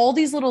just all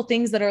these little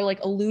things that are like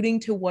alluding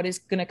to what is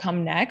going to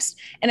come next.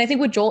 And I think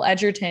with Joel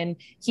Edgerton,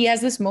 he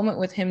has this moment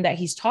with him that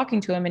he's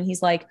talking to him and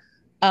he's like,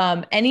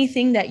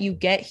 anything that you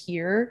get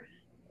here,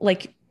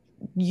 like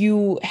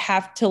you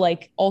have to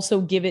like also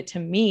give it to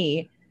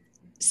me.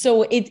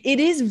 So it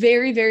is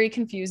very, very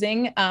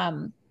confusing.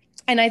 And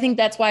I think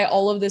that's why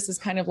all of this is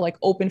kind of like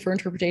open for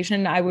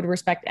interpretation. I would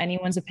respect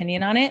anyone's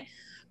opinion on it.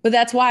 But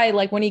that's why,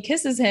 like, when he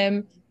kisses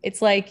him,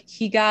 it's like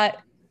he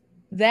got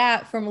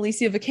that from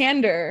Alicia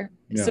Vikander.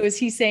 Yeah. So is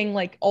he saying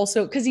like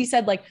also, because he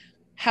said like,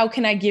 how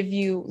can I give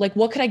you, like,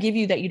 what could I give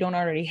you that you don't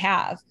already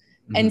have?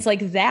 And it's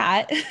like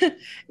that,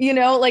 you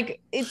know, like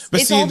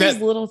it's all these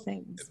little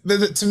things.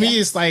 To me,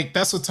 it's like,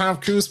 that's what Tom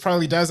Cruise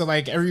probably does at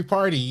like every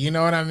party. You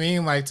know what I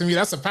mean? Like, to me,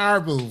 that's a power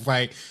move.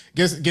 Like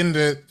getting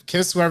to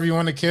kiss whoever you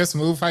want to kiss,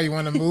 move how you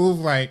want to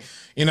move. Like,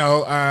 you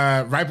know,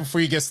 right before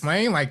you get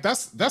slain. Like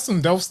that's some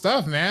dope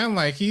stuff, man.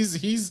 Like he's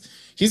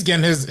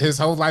getting his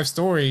whole life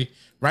story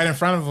right in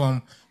front of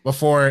him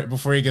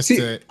before he gets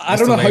to. I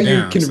don't know how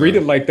you can read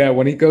it like that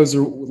when he goes,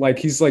 like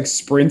he's like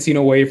sprinting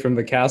away from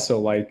the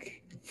castle, like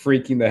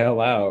freaking the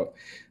hell out.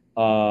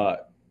 I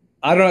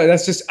don't know.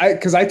 That's just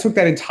because I took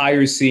that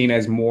entire scene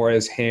as more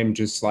as him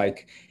just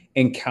like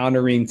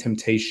encountering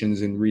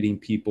temptations and reading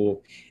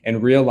people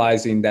and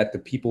realizing that the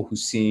people who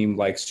seem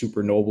like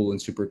super noble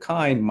and super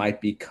kind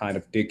might be kind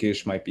of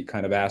dickish, might be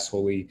kind of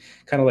assholey,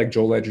 kind of like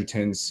Joel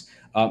Edgerton's.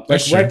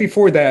 Like right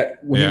before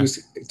that, when he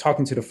was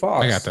talking to the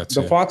fox,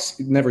 the fox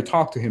never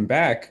talked to him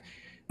back,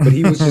 but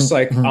he was just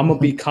like, I'm gonna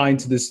be kind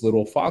to this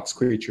little fox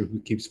creature who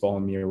keeps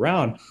following me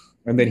around.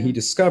 And then he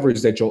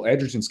discovers that Joel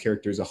Edgerton's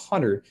character is a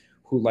hunter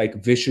who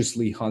like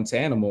viciously hunts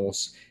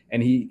animals.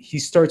 And he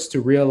starts to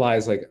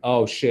realize like,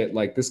 oh shit,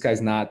 like this guy's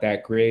not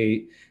that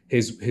great.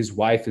 His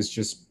wife is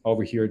just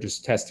over here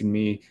just testing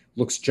me,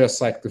 looks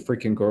just like the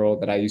freaking girl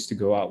that I used to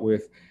go out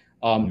with.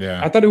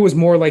 I thought it was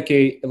more like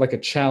a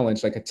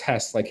challenge, like a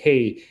test, like,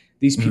 hey,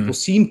 these people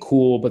seem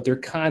cool, but they're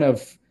kind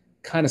of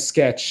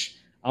sketch.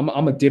 I'm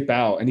gonna dip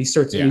out. And he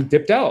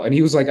dipped out and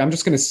he was like, I'm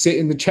just gonna sit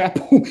in the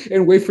chapel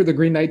and wait for the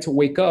Green Knight to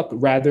wake up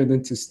rather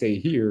than to stay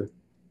here.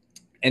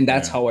 And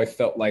that's how I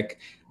felt like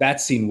that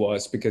scene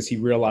was, because he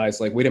realized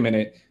like, wait a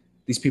minute,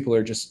 these people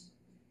are just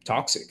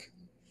toxic.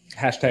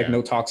 #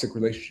 no toxic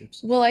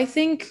relationships. Well, I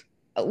think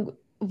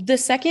the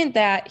second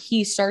that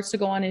he starts to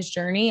go on his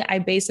journey, I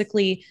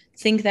basically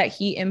think that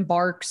he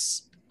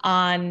embarks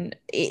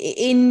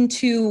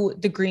into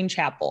the Green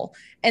Chapel.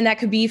 And that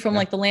could be from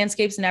like the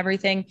landscapes and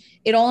everything.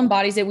 It all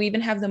embodies it. We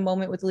even have the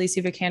moment with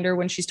Alicia Vikander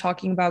when she's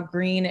talking about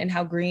green and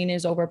how green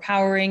is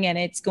overpowering and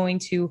it's going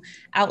to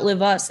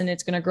outlive us and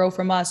it's going to grow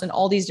from us and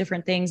all these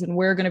different things. And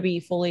we're going to be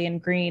fully in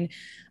green.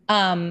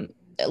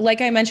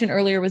 Like I mentioned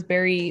earlier with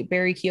Barry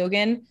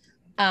Keoghan,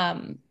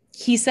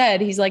 he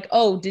said, he's like,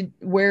 oh,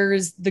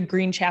 where's the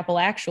Green Chapel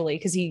actually?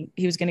 Because he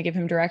was going to give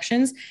him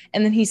directions.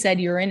 And then he said,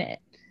 you're in it.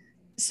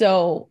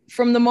 So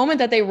from the moment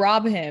that they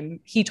rob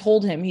him, he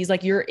told him, he's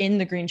like, you're in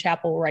the Green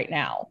Chapel right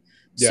now.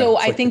 Yeah, so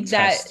I think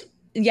that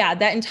yeah,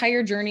 that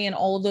entire journey and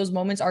all of those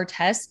moments are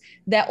tests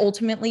that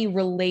ultimately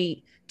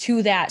relate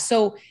to that.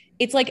 So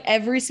it's like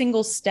every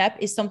single step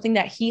is something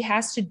that he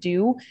has to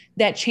do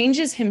that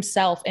changes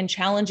himself and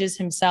challenges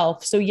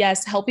himself. So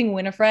yes, helping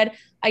Winifred,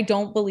 I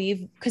don't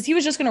believe, because he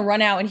was just going to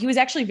run out, and he was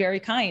actually very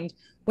kind.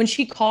 When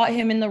she caught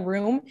him in the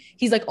room,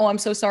 he's like, "Oh, I'm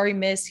so sorry,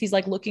 miss." He's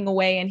like looking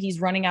away and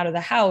he's running out of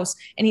the house.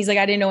 And he's like,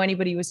 "I didn't know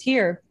anybody was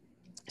here."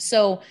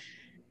 So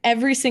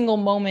every single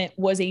moment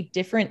was a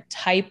different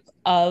type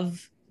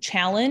of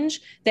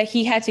challenge that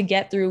he had to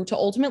get through to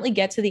ultimately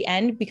get to the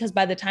end, because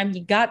by the time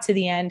he got to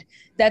the end,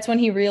 that's when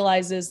he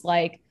realizes,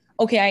 like,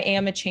 okay, I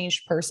am a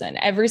changed person.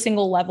 Every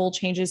single level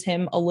changes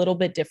him a little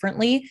bit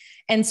differently.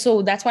 And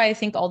so that's why I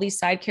think all these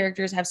side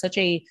characters have such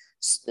a,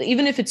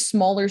 even if it's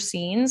smaller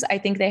scenes, I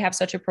think they have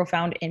such a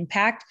profound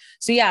impact.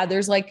 So yeah,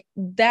 there's like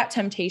that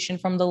temptation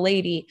from the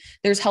lady,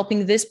 there's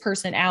helping this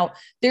person out,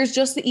 there's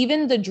just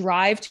even the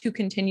drive to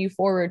continue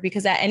forward,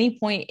 because at any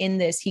point in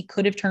this he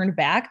could have turned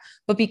back,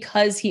 but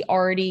because he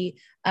already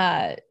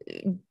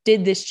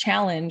did this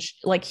challenge,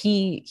 like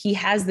he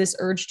has this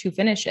urge to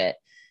finish it.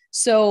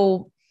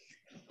 So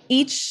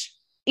each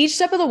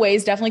step of the way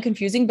is definitely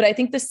confusing, but I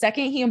think the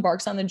second he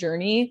embarks on the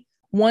journey,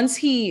 once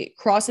he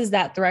crosses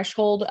that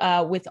threshold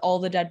with all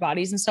the dead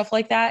bodies and stuff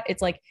like that,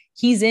 it's like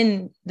he's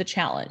in the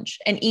challenge,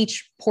 and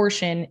each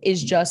portion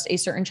is just a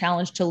certain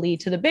challenge to lead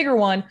to the bigger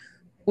one,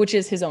 which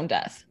is his own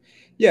death.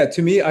 Yeah,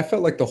 to me, I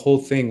felt like the whole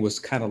thing was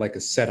kind of like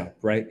a setup,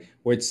 right?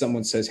 Where it's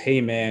someone says,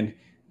 "Hey, man,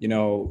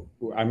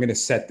 I'm going to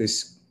set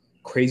this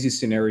crazy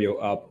scenario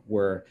up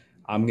where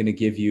I'm going to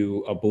give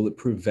you a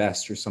bulletproof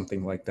vest or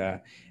something like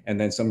that. And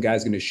then some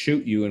guy's going to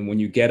shoot you. And when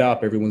you get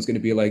up, everyone's going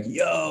to be like,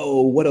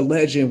 yo, what a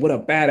legend, what a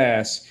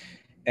badass."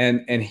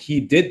 And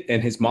he did.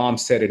 And his mom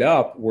set it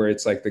up where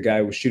it's like the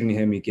guy was shooting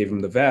him. He gave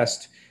him the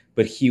vest,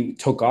 but he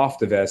took off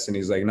the vest and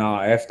he's like, nah,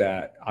 F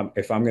that.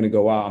 If I'm going to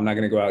go out, I'm not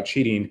going to go out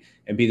cheating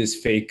and be this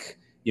fake,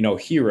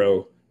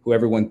 hero who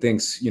everyone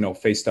thinks,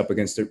 faced up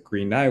against the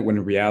Green Knight, when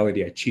in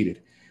reality I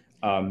cheated.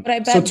 But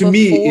I So bet to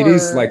me, it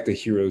is before, like the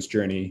hero's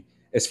journey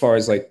as far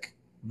as like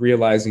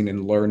realizing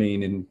and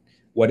learning and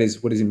what does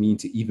it mean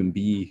to even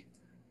be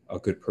a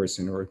good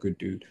person or a good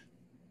dude.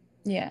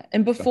 yeah,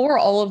 and So before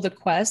all of the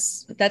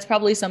quests, that's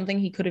probably something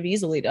he could have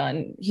easily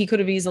done. He could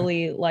have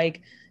easily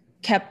like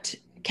kept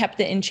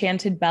the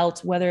enchanted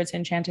belt, whether it's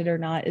enchanted or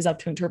not is up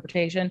to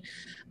interpretation.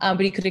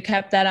 But he could have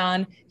kept that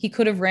on. He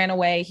could have ran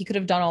away. He could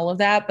have done all of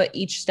that, but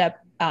each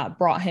step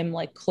brought him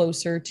like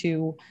closer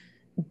to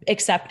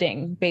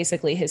accepting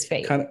basically his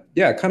fate. kind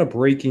of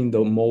breaking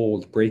the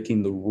mold,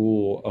 breaking the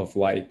rule of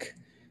like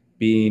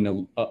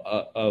being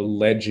a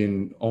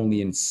legend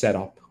only in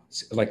setup,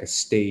 like a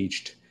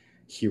staged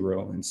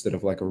hero instead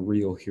of like a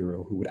real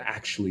hero who would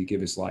actually give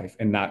his life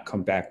and not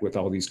come back with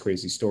all these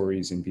crazy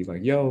stories and be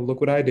like, yo, look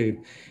what I did.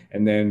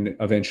 And then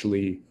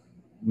eventually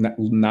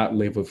not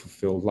live a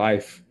fulfilled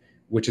life,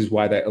 which is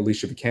why that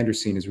Alicia Vikander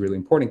scene is really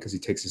important, because he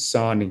takes his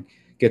son and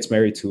gets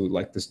married to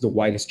like the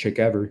whitest chick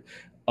ever.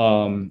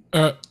 Um,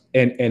 Uh,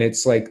 and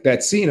it's like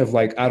that scene of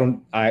like, I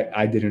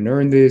didn't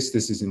earn this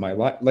isn't my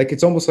life. Like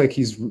it's almost like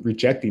he's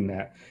rejecting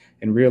that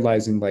and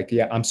realizing like,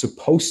 yeah, I'm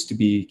supposed to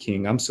be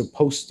king, I'm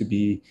supposed to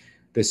be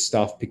this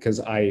stuff because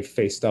I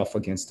faced off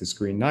against this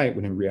Green Knight,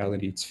 when in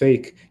reality it's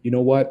fake. You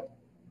know what,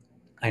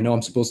 I know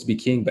I'm supposed to be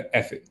king, but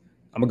F it,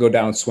 I'm gonna go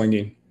down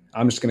swinging.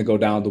 I'm just gonna go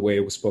down the way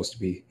it was supposed to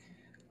be.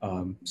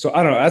 So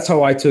I don't know, that's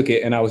how I took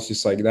it, and I was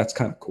just like, that's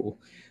kind of cool.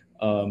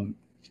 um,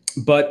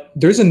 but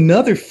there's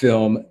another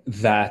film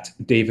that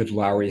David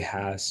Lowery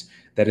has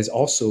that is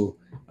also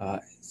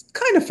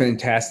kind of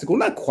fantastical,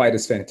 not quite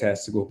as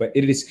fantastical, but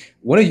it is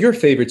one of your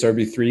favorites,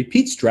 RB3,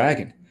 Pete's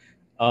Dragon.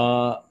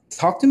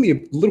 Talk to me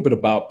a little bit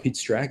about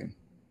Pete's Dragon.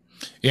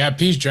 Yeah,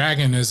 Pete's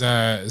Dragon is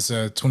a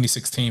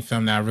 2016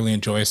 film that I really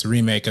enjoy. It's a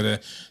remake of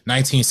the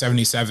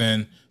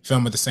 1977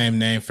 film with the same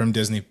name from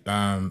Disney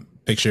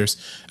Pictures.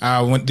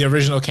 When the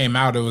original came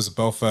out, it was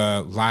both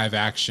a live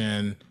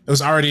action. It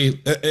was already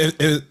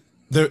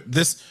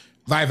this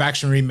live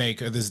action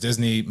remake of this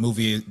Disney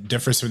movie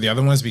differs from the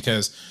other ones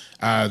because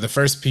the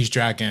first Pete's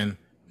Dragon,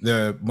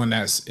 the one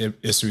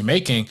it's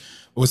remaking,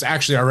 was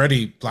actually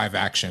already live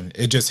action.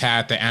 It just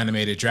had the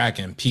animated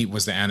dragon. Pete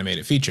was the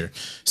animated feature.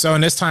 So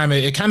in this time,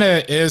 it kind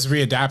of is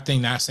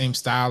readapting that same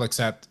style,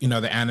 except,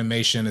 the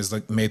animation is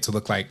like made to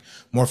look like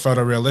more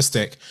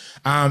photorealistic.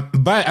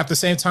 But at the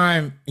same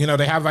time,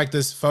 they have like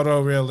this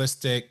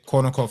photorealistic,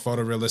 quote unquote,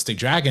 photorealistic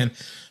dragon,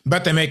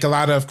 but they make a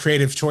lot of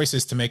creative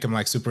choices to make him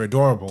like super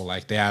adorable.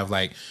 Like they have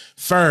like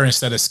fur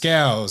instead of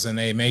scales, and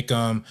they make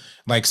him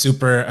like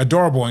super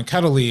adorable and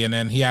cuddly. And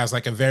then he has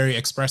like a very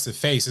expressive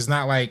face. It's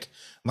not like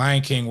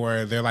Lion King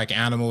where they're like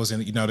animals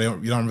and you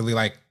don't really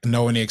like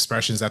know any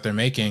expressions that they're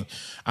making.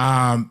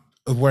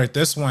 Where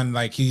this one,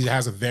 like he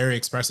has a very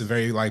expressive,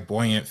 very like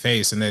buoyant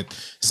face, and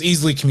it's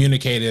easily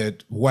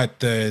communicated what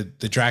the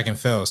dragon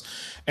feels.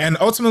 And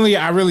ultimately,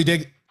 I really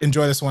did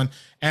enjoy this one.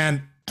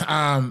 And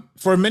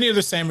For many of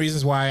the same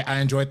reasons why I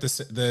enjoyed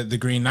the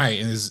Green Knight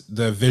is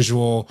the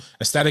visual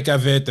aesthetic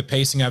of it, the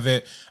pacing of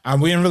it.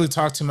 We didn't really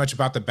talk too much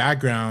about the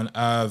background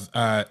of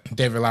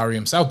David Lowery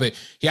himself, but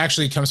he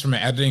actually comes from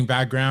an editing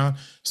background.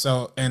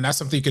 So, and that's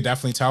something you could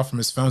definitely tell from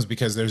his films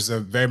because there's a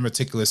very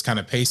meticulous kind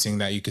of pacing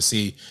that you can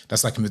see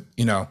that's like,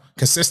 you know,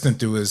 consistent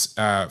through his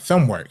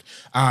film work.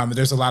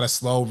 There's a lot of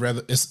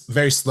it's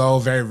very slow,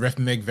 very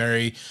rhythmic,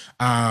 very,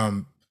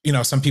 you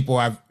know, some people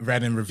I've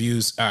read in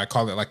reviews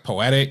call it like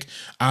poetic.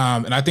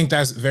 And I think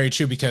that's very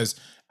true because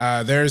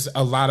there's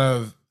a lot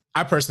of,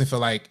 I personally feel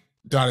like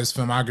throughout his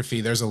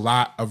filmography, there's a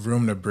lot of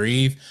room to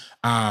breathe,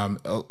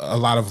 a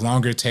lot of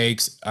longer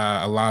takes,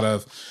 a lot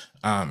of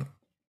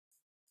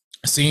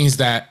scenes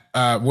that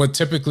would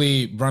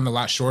typically run a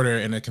lot shorter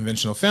in a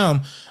conventional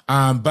film.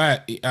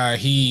 But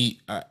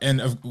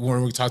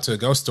when we talk to A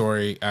Ghost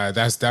Story,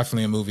 that's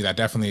definitely a movie that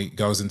definitely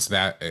goes into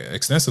that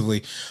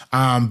extensively.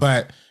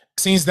 But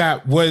scenes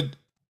that would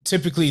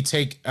typically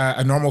take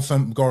a normal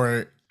film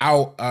goer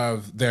out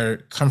of their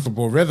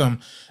comfortable rhythm,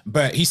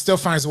 but he still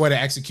finds a way to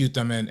execute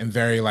them in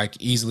very like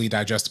easily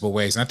digestible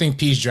ways. And I think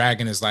Pete's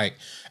Dragon is like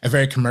a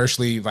very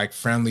commercially like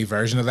friendly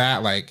version of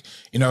that. Like,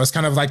 you know, it's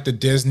kind of like the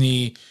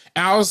Disney.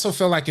 And I also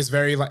feel like it's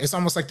very like, it's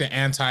almost like the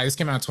anti, this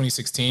came out in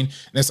 2016. And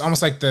it's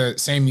almost like the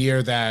same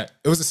year that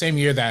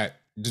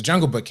The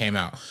Jungle Book came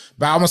out.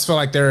 But I almost feel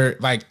like they're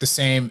like the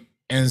same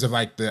ends of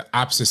like the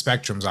opposite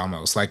spectrums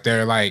almost. Like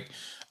they're like,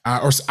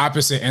 or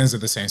opposite ends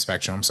of the same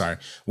spectrum, I'm sorry,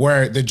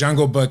 where The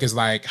Jungle Book is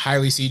like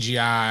highly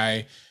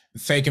CGI,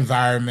 fake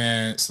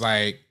environments,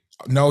 like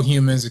no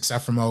humans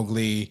except for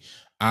Mowgli,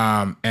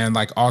 and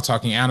like all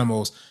talking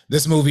animals.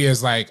 This movie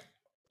is like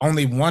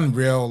only one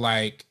real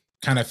like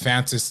kind of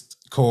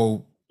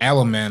fantastical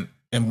element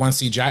and one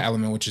CGI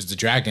element, which is the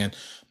dragon,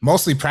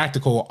 mostly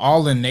practical,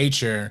 all in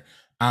nature,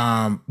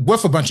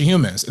 with a bunch of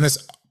humans. And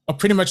it's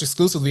pretty much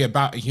exclusively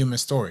about a human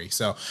story.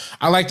 So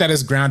I like that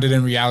it's grounded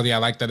in reality. I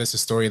like that it's a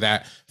story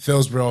that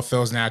feels real,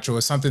 feels natural.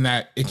 It's something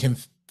that it can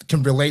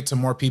relate to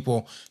more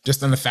people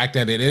just on the fact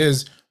that it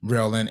is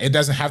real. And it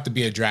doesn't have to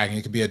be a dragon.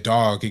 It could be a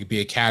dog. It could be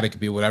a cat. It could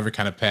be whatever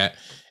kind of pet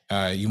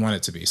you want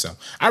it to be. So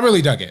I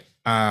really dug it.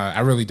 I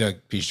really dug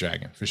Pete's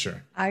Dragon for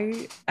sure.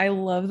 I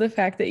love the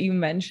fact that you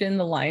mentioned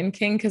The Lion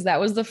King because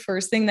that was the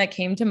first thing that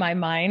came to my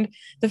mind.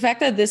 The fact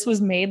that this was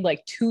made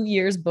like 2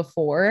 years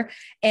before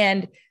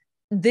and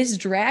this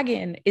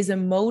dragon is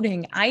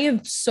emoting. I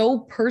am so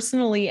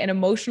personally and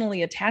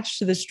emotionally attached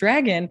to this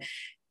dragon.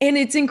 And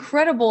it's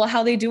incredible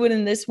how they do it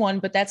in this one,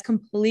 but that's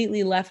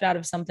completely left out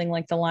of something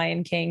like The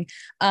Lion King.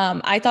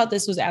 I thought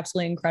this was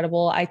absolutely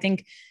incredible. I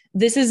think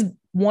this is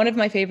one of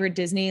my favorite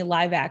Disney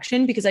live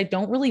action because I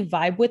don't really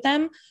vibe with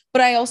them,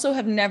 but I also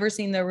have never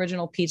seen the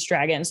original Pete's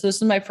Dragon. So this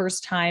is my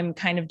first time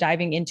kind of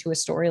diving into a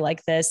story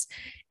like this.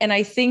 And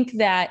I think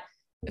that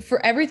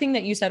for everything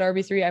that you said,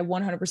 RB3, I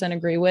 100%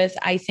 agree with.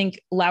 I think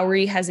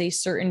Lowery has a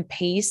certain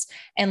pace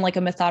and like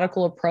a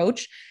methodical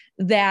approach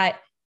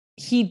that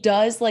he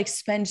does like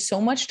spend so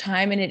much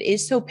time and it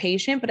is so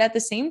patient, but at the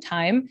same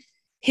time,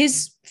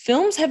 his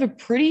films have a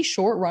pretty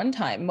short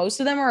runtime. Most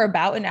of them are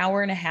about an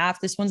hour and a half.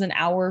 This one's an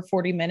hour,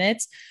 40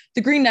 minutes.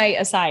 The Green Knight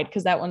aside,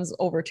 because that one's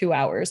over 2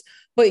 hours.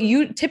 But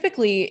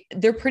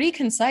they're pretty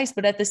concise,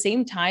 but at the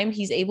same time,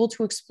 he's able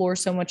to explore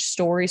so much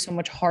story, so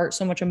much heart,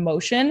 so much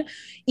emotion,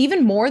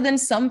 even more than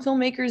some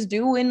filmmakers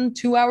do in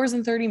 2 hours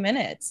and 30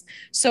 minutes.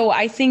 So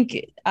I think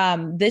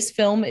this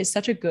film is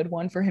such a good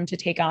one for him to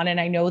take on. And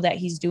I know that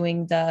he's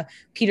doing the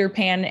Peter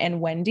Pan and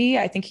Wendy.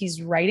 I think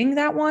he's writing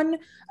that one,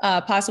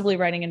 possibly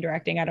writing and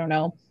directing. I don't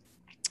know.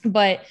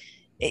 But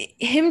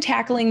him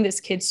tackling this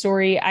kid's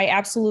story, I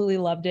absolutely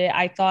loved it.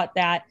 I thought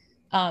that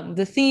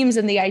the themes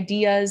and the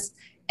ideas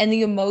and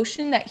the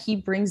emotion that he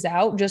brings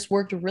out just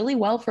worked really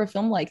well for a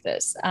film like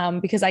this,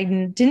 because I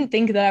didn't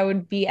think that I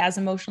would be as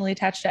emotionally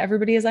attached to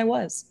everybody as I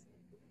was.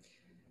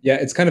 Yeah,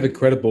 it's kind of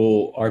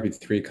incredible,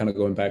 RB3, kind of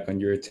going back on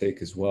your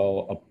take as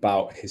well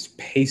about his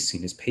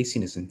pacing. His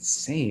pacing is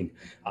insane.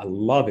 I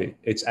love it.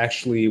 It's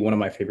actually one of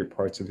my favorite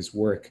parts of his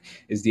work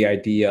is the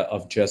idea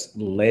of just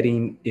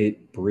letting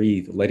it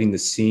breathe, letting the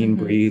scene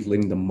breathe,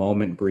 letting the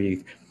moment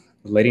breathe,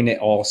 letting it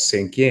all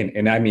sink in.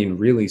 And I mean,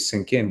 really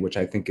sink in, which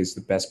I think is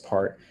the best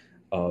part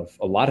of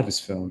a lot of his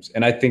films.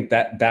 And I think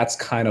that that's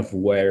kind of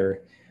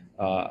where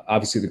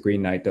obviously, The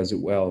Green Knight does it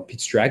well.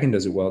 Pete's Dragon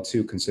does it well,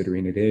 too,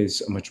 considering it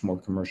is a much more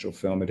commercial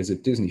film. It is a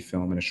Disney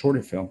film and a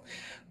shorter film.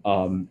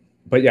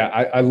 But yeah,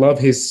 I love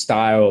his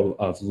style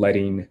of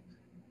letting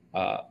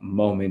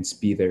moments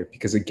be there.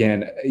 Because,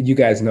 again, you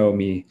guys know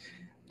me.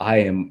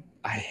 I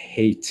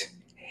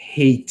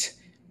hate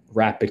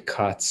rapid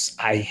cuts.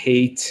 I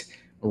hate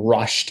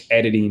rushed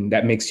editing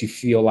that makes you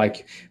feel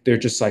like they're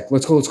just like,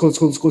 let's go,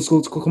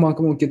 come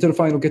on, get to the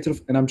final,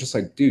 and I'm just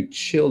like, dude,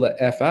 chill the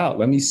F out.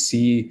 Let me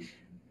see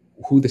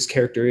who this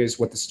character is,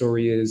 what the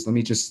story is. Let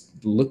me just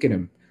look at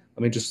him.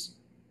 Let me just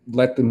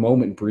let the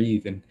moment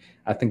breathe. And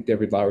I think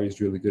David Lowery is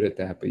really good at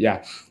that. But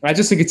yeah, I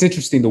just think it's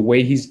interesting the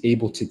way he's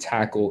able to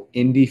tackle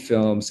indie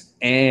films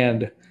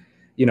and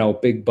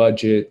big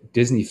budget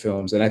Disney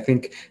films. And I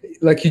think,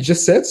 like you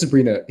just said,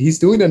 Sabrina, he's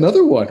doing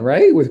another one,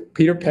 right? With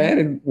Peter Pan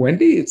and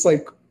Wendy. It's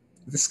like,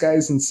 this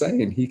guy's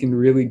insane. He can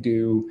really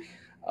do,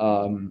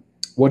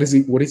 what does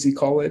he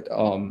call it?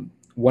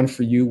 One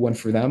for you, one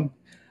for them.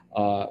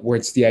 Where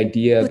it's the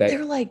idea but that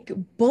they're like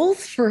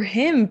both for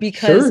him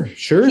because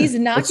sure, he's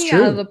that's knocking it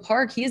out of true. the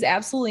park. He is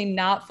absolutely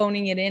not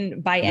phoning it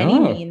in by any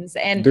No, means.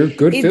 And they're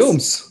good it's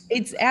films.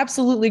 it's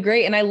absolutely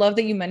great. And I love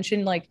that you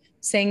mentioned like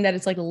saying that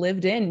it's like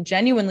lived in.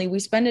 Genuinely, we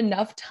spend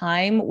enough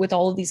time with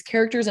all of these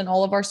characters and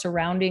all of our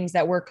surroundings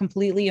that we're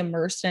completely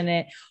immersed in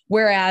it.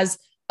 Whereas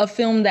a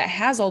film that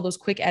has all those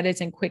quick edits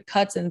and quick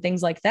cuts and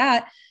things like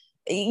that,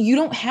 you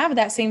don't have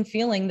that same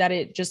feeling that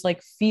it just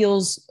like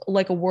feels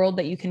like a world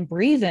that you can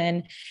breathe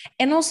in.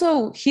 And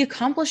also he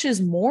accomplishes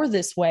more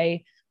this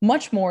way,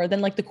 much more than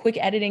like the quick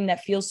editing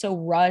that feels so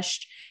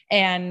rushed.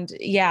 And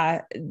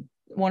yeah,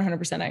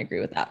 100% I agree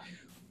with that.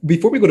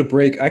 Before we go to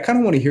break, I kind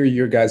of want to hear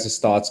your guys'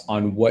 thoughts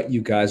on what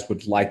you guys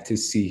would like to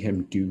see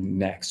him do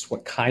next.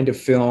 What kind of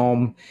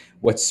film,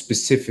 what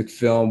specific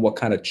film, what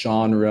kind of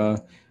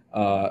genre,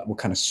 what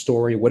kind of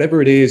story,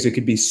 whatever it is. It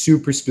could be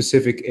super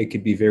specific, it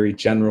could be very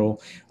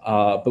general.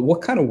 But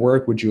what kind of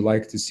work would you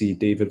like to see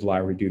David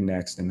Lowery do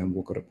next? And then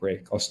we'll go to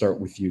break. I'll start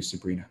with you,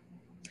 Sabrina.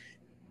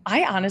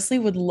 I honestly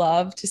would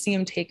love to see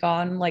him take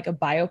on like a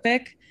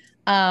biopic.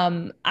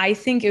 I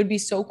think it would be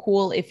so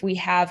cool if we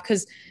have,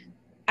 because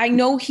I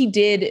know he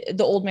did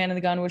The Old Man and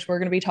the Gun, which we're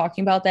going to be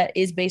talking about, that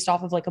is based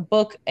off of like a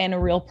book and a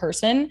real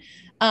person.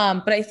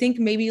 But I think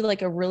maybe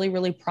like a really,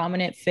 really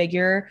prominent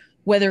figure,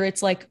 whether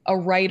it's like a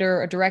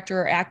writer, a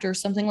director, or actor,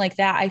 something like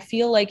that. I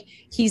feel like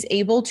he's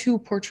able to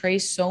portray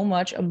so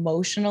much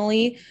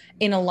emotionally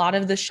in a lot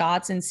of the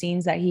shots and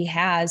scenes that he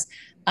has.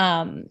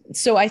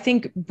 So I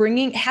think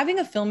having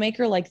a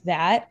filmmaker like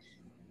that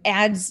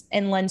adds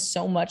and lends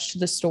so much to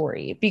the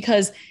story,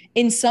 because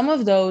in some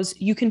of those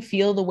you can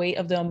feel the weight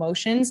of the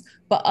emotions,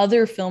 but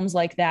other films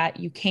like that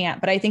you can't.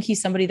 But I think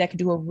he's somebody that could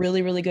do a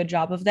really, really good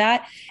job of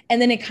that.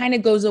 And then it kind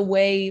of goes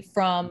away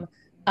from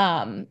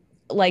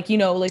like,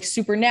 like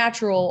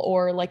supernatural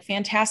or like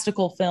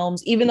fantastical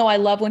films, even though I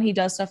love when he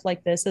does stuff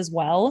like this as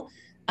well.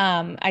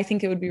 I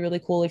think it would be really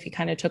cool if he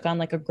kind of took on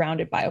like a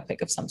grounded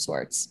biopic of some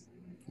sorts.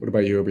 What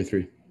about you,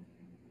 Obi3?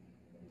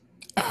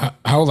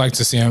 I would like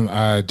to see him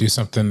do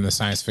something in the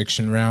science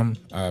fiction realm,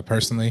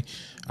 personally,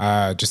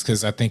 just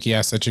because I think he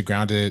has such a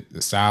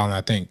grounded style. And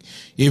I think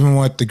even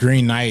with The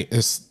Green Knight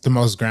is one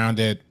of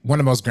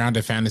the most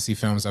grounded fantasy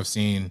films I've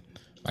seen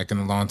like in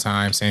a long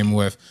time. Same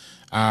with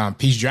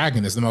Peach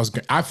Dragon is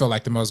I feel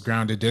like the most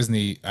grounded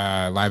Disney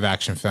live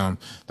action film.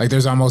 Like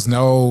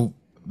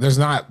there's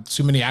not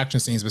too many action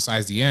scenes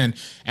besides the end,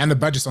 and the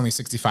budget's only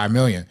 65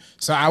 million.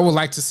 So I would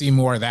like to see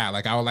more of that.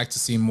 Like I would like to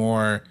see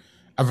more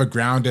of a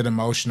grounded,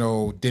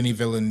 emotional Denis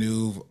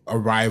Villeneuve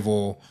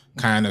Arrival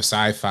kind of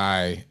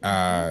sci-fi.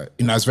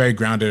 It's very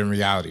grounded in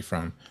reality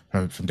from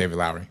David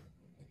Lowery.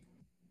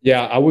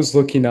 Yeah, I was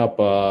looking up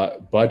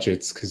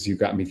budgets because you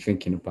got me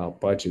thinking about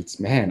budgets.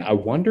 Man, I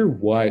wonder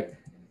what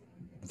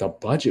the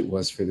budget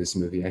was for this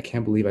movie. I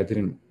can't believe I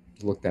didn't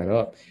look that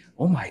up.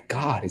 Oh my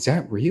God, is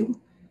that real?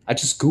 I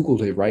just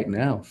Googled it right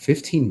now.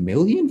 15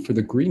 million for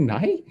The Green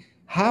Knight?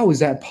 How is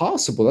that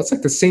possible? That's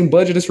like the same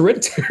budget as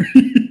Hereditary.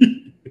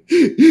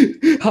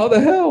 How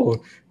the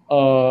hell?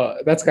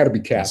 That's got to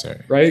be cap,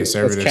 right?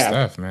 Conservative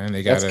stuff, man.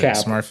 They got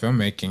smart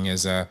filmmaking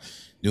is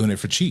doing it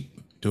for cheap.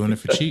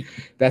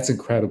 That's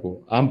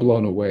incredible. I'm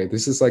blown away.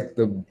 This is like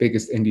the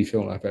biggest indie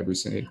film I've ever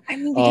seen. I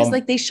mean, because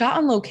like they shot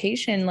on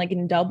location, like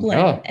in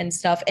Dublin and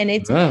stuff, and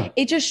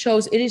it just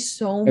shows it is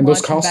so and much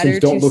those costumes better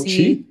don't to look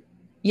see. cheap.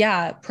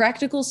 Yeah,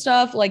 practical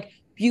stuff, like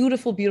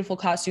beautiful, beautiful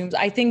costumes.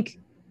 I think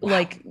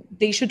like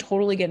they should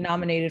totally get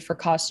nominated for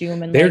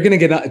costume, and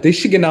they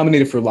should get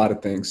nominated for a lot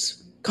of things.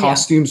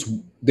 Costumes,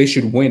 they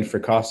should win for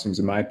costumes,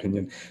 in my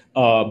opinion.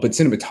 But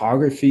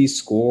cinematography,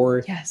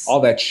 score, all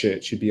that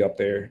shit should be up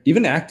there.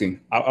 Even acting,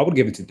 I would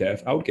give it to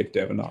Dev. I would give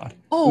Dev a nod.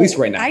 At least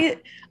right now.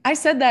 I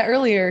said that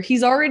earlier.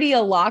 He's already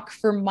a lock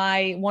for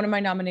one of my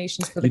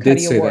nominations for the You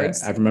Cuddy did say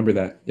Awards. that. I remember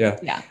that. Yeah.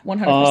 Yeah,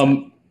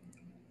 100%.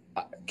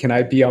 Can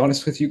I be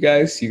honest with you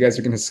guys? You guys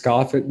are gonna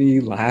scoff at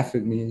me, laugh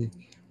at me,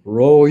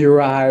 roll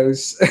your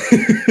eyes.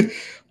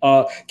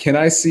 Can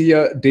I see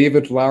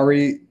David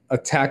Lowery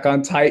Attack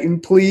on Titan,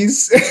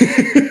 please?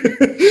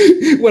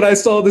 When I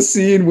saw the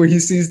scene where he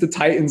sees the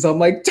Titans, I'm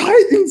like,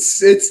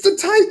 Titans! It's the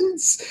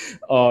Titans!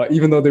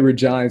 Even though they were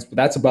giants, but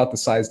that's about the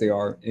size they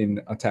are in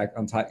Attack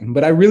on Titan.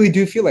 But I really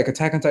do feel like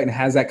Attack on Titan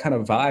has that kind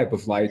of vibe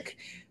of like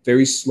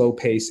very slow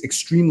pace,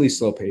 extremely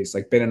slow pace.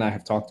 Like Ben and I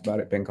have talked about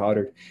it, Ben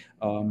Goddard,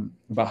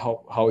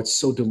 about how it's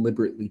so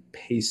deliberately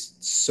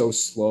paced, so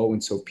slow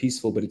and so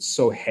peaceful, but it's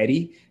so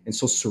heady and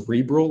so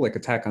cerebral, like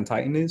Attack on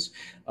Titan is.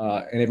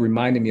 And it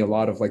reminded me a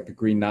lot of like The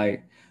Green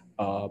Knight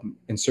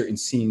in certain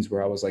scenes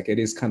where I was like, it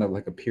is kind of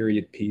like a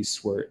period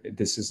piece where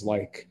this is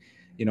like,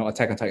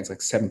 Attack on Titan's like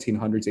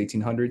 1700s,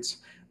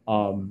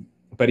 1800s.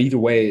 But either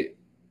way,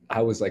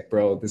 I was like,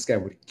 bro, this guy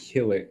would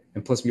kill it.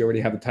 And plus, we already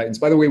have the Titans.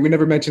 By the way, we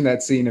never mentioned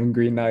that scene in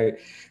Green Knight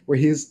where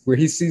he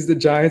sees the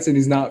Giants and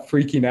he's not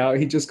freaking out.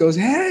 He just goes,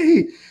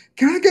 "Hey,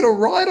 can I get a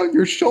ride on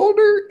your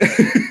shoulder?"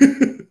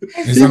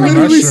 He's He on the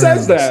literally mushrooms.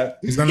 says that.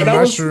 He's on the And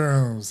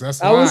mushrooms.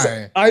 That's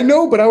why. I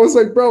know, but I was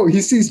like, bro,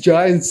 he sees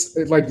giants,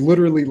 like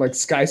literally like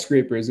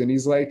skyscrapers, and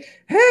he's like,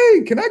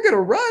 "Hey, can I get a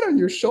ride on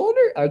your shoulder?"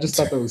 I just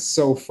thought that was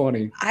so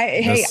funny.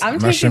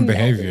 I'm mushroom taking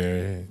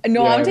behavior.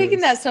 No, Yeah, I'm it taking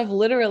is. that stuff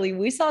literally.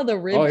 We saw the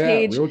rib Oh yeah,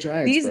 cage. real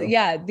giants, These, bro.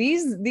 yeah,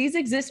 these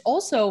exist.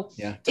 Also,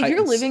 Yeah, if you're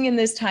Titans. living in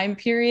this time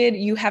period,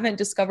 you haven't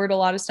discovered a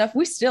lot of stuff.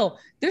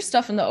 There's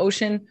stuff in the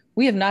ocean.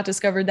 We have not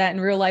discovered that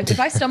in real life. If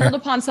I stumbled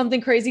upon something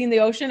crazy in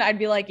the ocean, I'd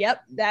be like,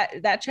 "Yep,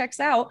 that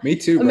checks out." Me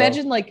too, bro.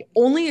 Imagine like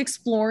only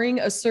exploring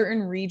a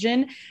certain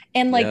region,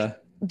 and like Yeah.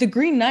 the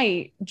Green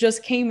Knight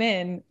just came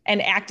in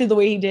and acted the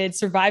way he did,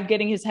 survived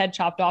getting his head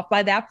chopped off.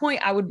 By that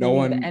point, I would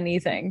believe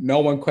anything. No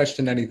one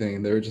questioned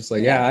anything. They were just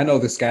like, "Yeah, I know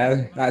this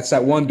guy. That's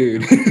that one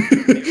dude."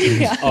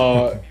 Yeah.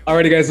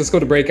 Alrighty, guys, let's go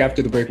to break.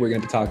 After the break, we're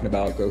going to be talking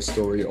about Ghost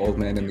Story, Old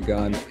Man and the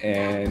Gun,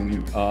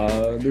 and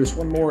there's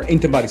one more,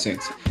 Ain't Body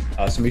Saints.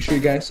 So make sure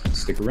you guys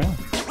stick around.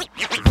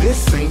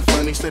 This ain't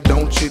funny, so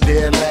don't you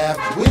dare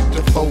laugh. With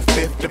the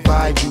 4/5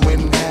 divide you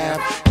in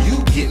half.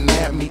 You getting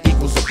at me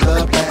equals a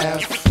club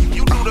laugh.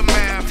 You do the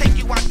math, take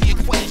you out the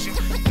equation.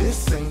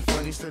 This ain't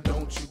funny, so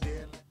don't you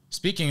dare laugh.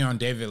 Speaking on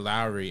David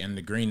Lowery and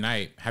The Green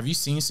Knight, have you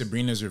seen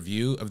Sabrina's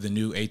review of the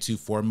new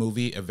A24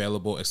 movie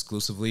available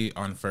exclusively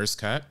on First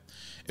Cut?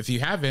 If you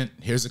haven't,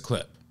 here's a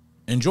clip.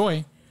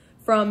 Enjoy.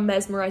 From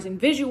mesmerizing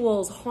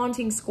visuals,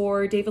 haunting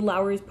score, David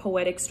Lowery's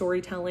poetic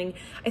storytelling,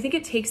 I think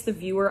it takes the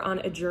viewer on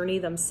a journey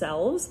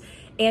themselves,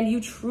 and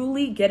you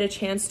truly get a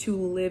chance to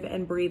live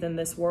and breathe in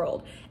this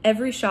world.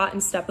 Every shot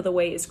and step of the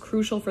way is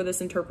crucial for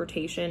this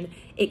interpretation.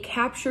 It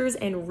captures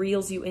and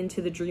reels you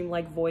into the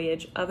dreamlike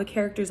voyage of a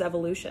character's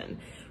evolution.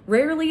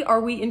 Rarely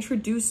are we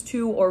introduced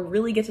to or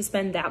really get to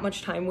spend that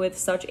much time with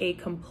such a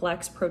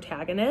complex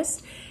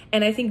protagonist,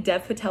 and I think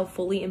Dev Patel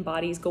fully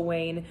embodies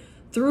Gawain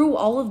through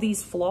all of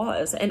these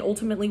flaws, and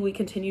ultimately we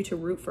continue to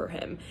root for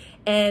him.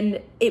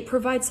 And it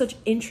provides such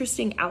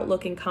interesting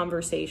outlook and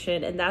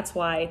conversation, and that's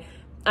why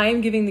I am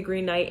giving The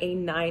Green Knight a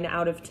 9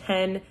 out of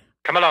 10.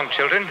 Come along,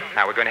 children.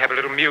 Now we're going to have a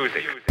little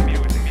music.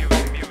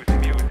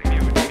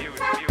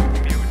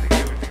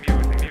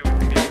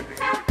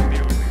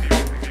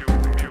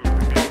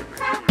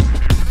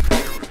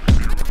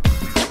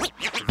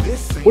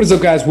 What is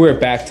up, guys? We're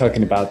back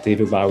talking about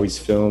David Lowery's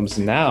films.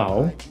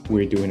 Now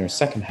we're doing our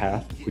second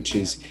half, which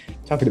is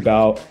talking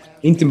about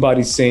Ain't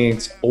Body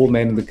Saints, Old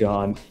Man and the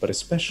Gun, but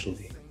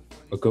especially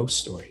A Ghost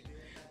Story.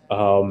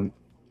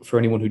 For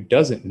anyone who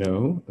doesn't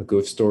know, A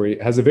Ghost Story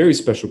has a very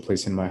special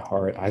place in my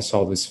heart. I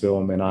saw this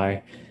film and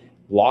I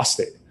lost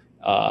it.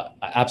 I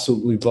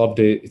absolutely loved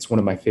it. It's one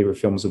of my favorite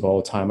films of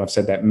all time. I've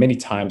said that many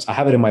times. I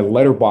have it in my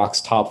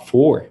Letterboxd top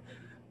 4.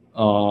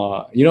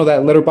 You know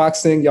that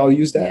Letterboxd thing? Y'all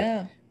use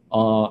that?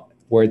 Yeah.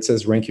 Where it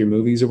says rank your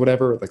movies or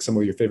whatever, like some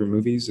of your favorite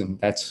movies, and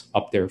that's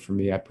up there for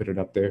me. I put it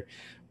up there.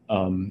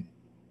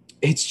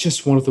 It's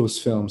just one of those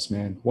films,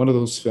 man. One of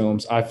those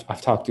films.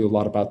 I've talked to you a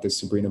lot about this,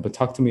 Sabrina, but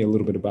talk to me a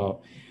little bit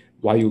about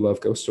why you love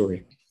Ghost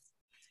Story.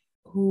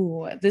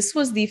 Ooh, this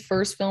was the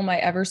first film I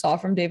ever saw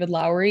from David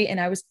Lowery, and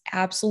I was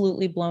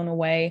absolutely blown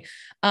away.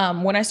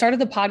 When I started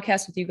the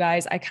podcast with you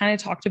guys, I kind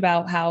of talked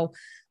about how,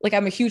 like,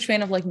 I'm a huge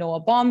fan of like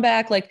Noah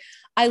Baumbach. Like,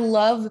 I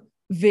love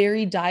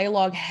very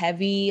dialogue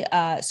heavy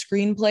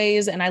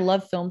screenplays, and I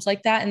love films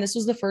like that. And this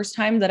was the first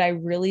time that I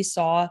really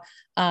saw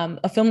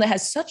a film that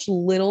has such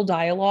little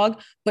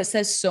dialogue but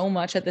says so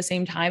much at the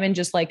same time, and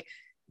just like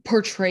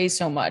portrays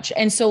so much.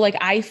 And so like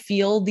I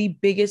feel the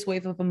biggest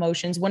wave of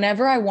emotions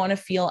whenever I want to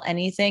feel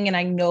anything, and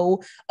I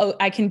know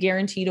I can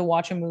guarantee to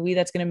watch a movie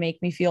that's going to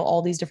make me feel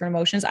all these different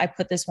emotions. I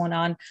put this one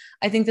on.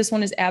 I think this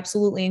one is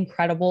absolutely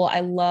incredible. I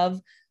love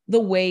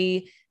the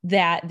way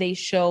that they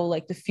show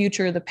like the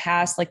future, the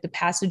past, like the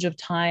passage of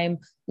time,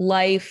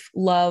 life,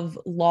 love,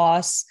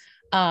 loss,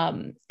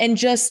 and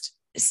just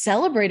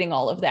celebrating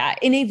all of that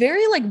in a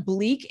very like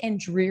bleak and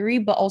dreary,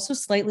 but also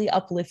slightly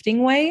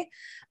uplifting way.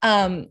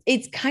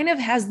 It kind of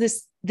has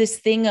this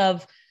thing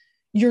of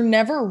you're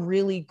never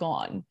really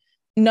gone.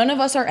 None of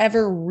us are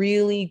ever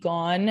really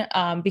gone,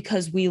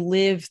 because we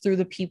live through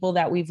the people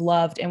that we've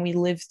loved, and we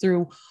live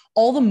through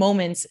all the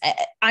moments.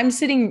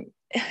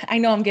 I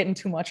know I'm getting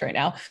too much right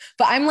now,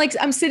 but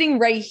I'm sitting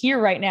right here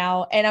right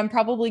now, and I'm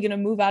probably going to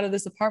move out of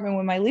this apartment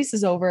when my lease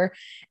is over.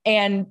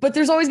 But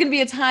there's always going to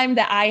be a time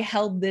that I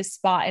held this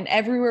spot, and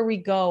everywhere we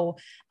go,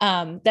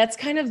 that's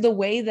kind of the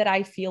way that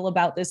I feel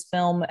about this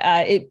film.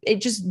 It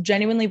just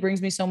genuinely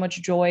brings me so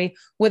much joy,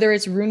 whether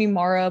it's Rooney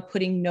Mara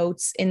putting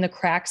notes in the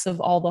cracks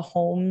of all the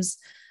homes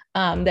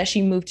that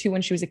she moved to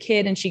when she was a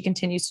kid, and she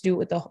continues to do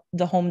it with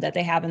the home that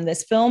they have in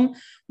this film,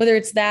 whether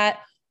it's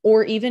that,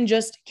 or even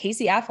just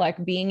Casey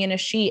Affleck being in a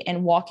sheet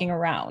and walking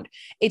around.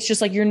 It's just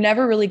like, you're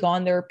never really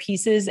gone. There are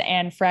pieces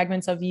and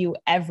fragments of you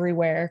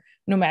everywhere,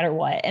 no matter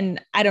what.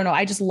 And I don't know,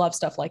 I just love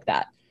stuff like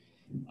that.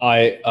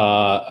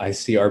 I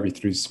see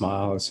RB3's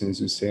smile as soon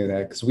as you say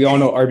that, because we all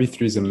know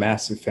RB3 is a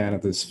massive fan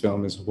of this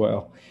film as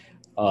well.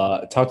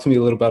 Talk to me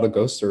a little about A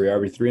Ghost Story,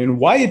 RB3, and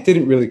why it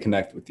didn't really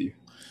connect with you.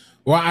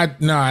 Well,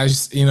 I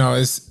just,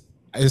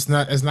 it's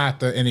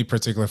not any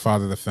particular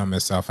fault of the film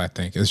itself. I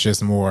think it's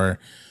just more,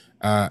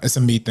 it's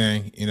a me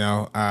thing.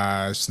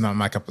 It's not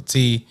my cup of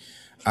tea.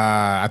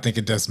 I think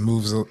it just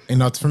moves.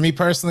 For me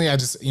personally, I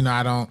just,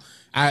 I don't,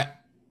 I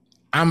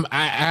have,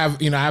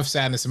 I have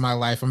sadness in my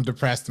life. I'm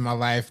depressed in my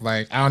life.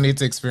 Like, I don't need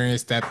to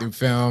experience that through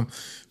film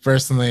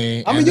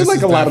personally. I mean, you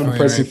like a lot of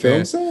depressing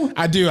films. So?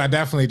 I do. I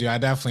definitely do.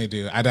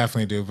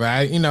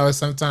 But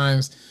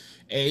sometimes,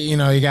 you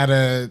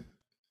gotta,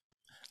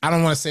 I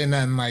don't want to say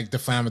nothing like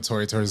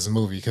defamatory towards the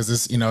movie, because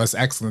it's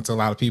excellent to a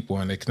lot of people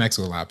and it connects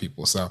with a lot of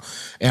people. So,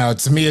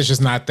 to me, it's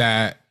just not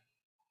that,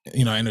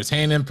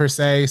 entertaining per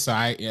se. So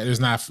there's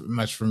not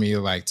much for me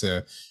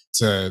to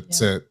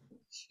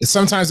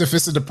sometimes if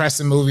it's a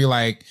depressing movie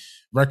like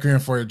Requiem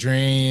for a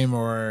Dream,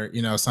 or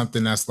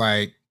something that's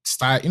like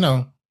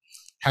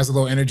has a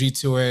little energy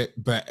to it,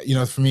 but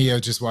for me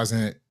it just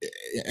wasn't.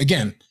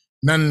 Again,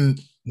 nothing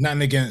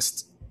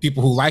against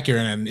people who like it,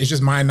 and it's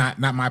just not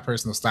my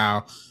personal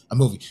style of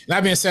movie.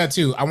 That being said,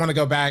 too, I want to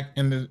go back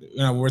and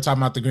we're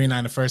talking about the Green Knight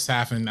in the first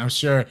half, and I'm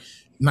sure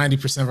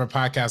 90% of our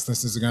podcast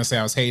listeners are going to say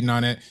I was hating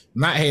on it.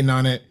 I'm not hating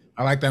on it.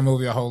 I like that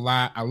movie a whole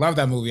lot. I love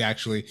that movie,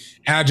 actually.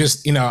 And I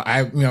just,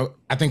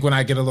 I think when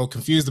I get a little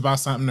confused about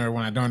something, or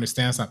when I don't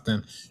understand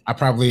something, I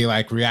probably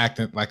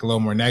react like a little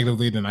more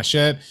negatively than I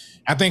should.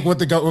 I think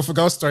with A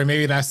Ghost Story,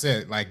 maybe that's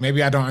it. Like,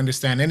 maybe I don't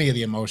understand any of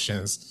the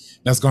emotions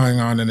that's going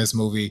on in this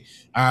movie.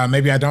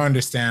 Maybe I don't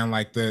understand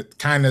the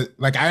kind of,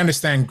 I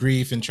understand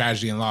grief and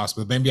tragedy and loss,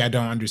 but maybe I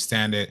don't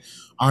understand it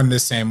on the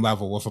same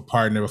level with a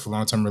partner, with a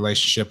long-term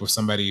relationship, with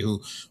somebody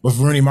with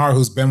Rooney Mara,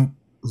 who's been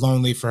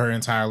lonely for her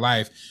entire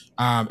life,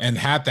 and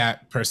had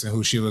that person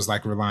who she was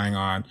relying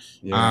on,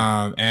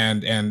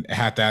 and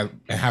have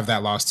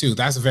that loss too.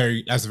 That's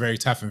very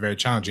tough and very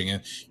challenging,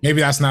 and maybe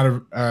that's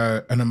not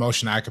an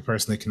emotion I could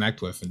personally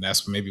connect with, and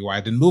that's maybe why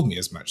it didn't move me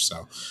as much.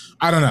 So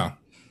I don't know,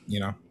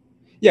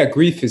 Yeah,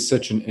 grief is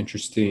such an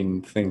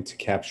interesting thing to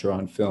capture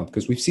on film,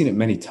 because we've seen it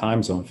many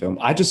times on film.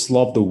 I just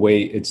love the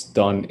way it's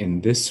done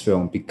in this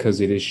film, because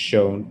it is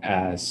shown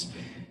as,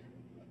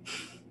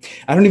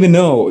 I don't even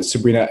know,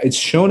 Sabrina, it's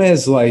shown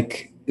as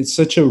it's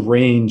such a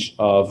range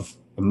of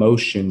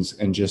emotions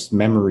and just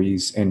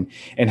memories, and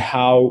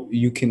how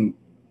you can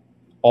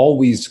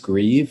always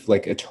grieve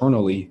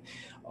eternally,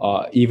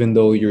 even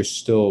though you're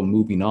still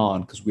moving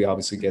on, because we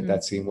obviously get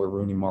that scene where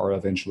Rooney Mara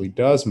eventually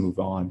does move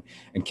on,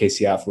 and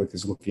Casey Affleck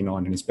is looking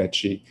on in his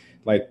bedsheet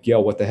yo,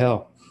 what the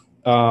hell?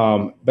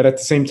 But at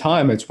the same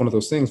time, it's one of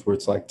those things where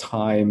it's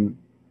time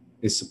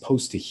is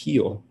supposed to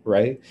heal,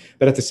 right?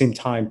 But at the same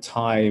time,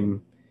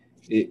 time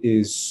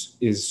is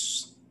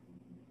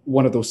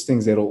one of those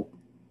things that'll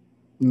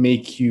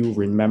make you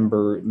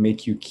remember,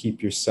 make you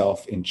keep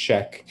yourself in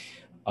check.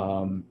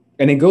 And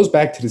it goes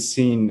back to the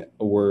scene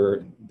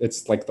where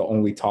it's the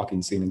only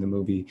talking scene in the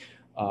movie,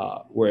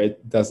 where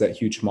it does that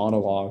huge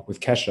monologue with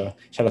Kesha.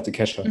 Shout out to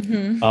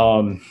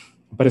Kesha.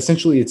 But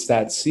essentially it's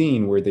that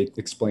scene where they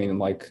explain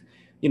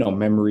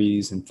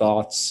memories and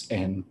thoughts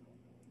and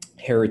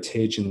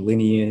heritage and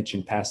lineage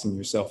and passing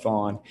yourself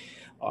on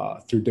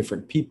through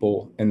different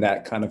people, and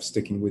that kind of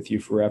sticking with you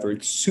forever.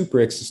 It's super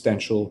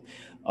existential.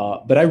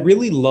 But I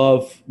really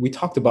love, we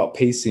talked about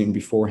pacing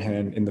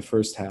beforehand in the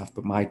first half,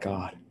 but my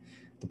God,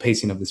 the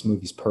pacing of this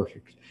movie is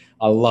perfect.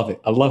 I love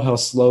it. I love how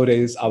slow it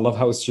is. I love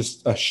how it's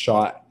just a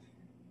shot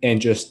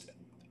and just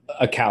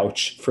a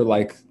couch for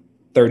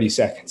 30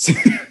 seconds.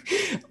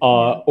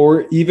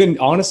 Or even,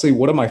 honestly,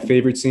 one of my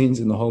favorite scenes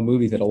in the whole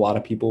movie that a lot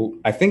of people,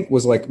 I think,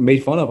 was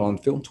made fun of on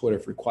film Twitter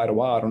for quite a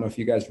while. I don't know if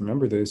you guys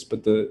remember this,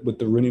 but with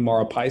the Rooney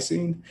Mara pie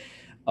scene,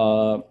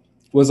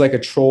 was a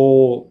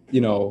troll,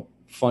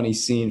 funny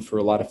scene for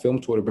a lot of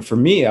film Twitter. But for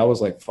me, I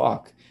was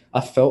fuck. I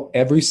felt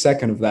every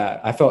second of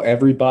that. I felt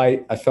every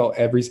bite.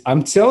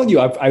 I'm telling you,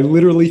 I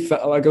literally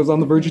felt like I was on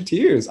the verge of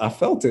tears. I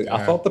felt it.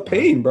 I felt the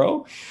pain,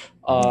 bro.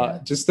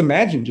 Just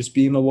imagine just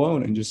being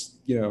alone and just,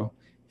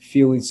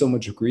 feeling so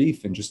much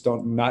grief and just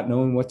not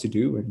knowing what to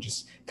do, and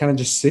just kind of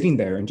just sitting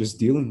there and just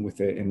dealing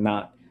with it, and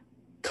not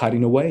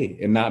cutting away,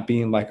 and not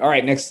being all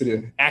right, next to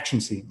the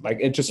action scene.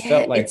 It just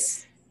felt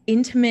it's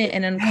intimate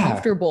and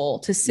uncomfortable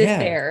to sit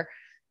there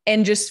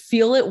and just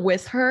feel it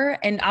with her.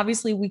 And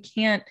obviously we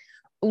can't,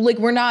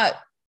 we're not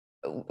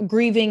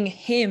grieving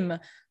him,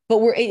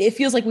 but it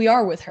feels like we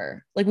are with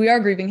her. We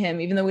are grieving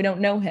him, even though we don't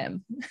know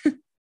him.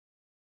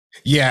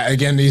 Yeah,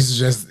 again,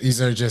 these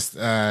are just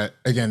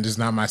again, just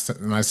not my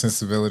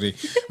sensibility.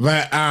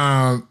 But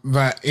I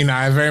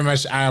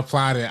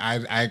applaud it.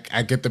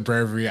 I get the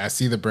bravery. I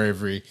see the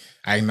bravery.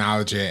 I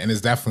acknowledge it, and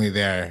it's definitely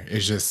there.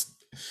 It's just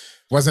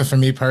wasn't for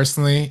me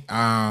personally.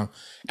 And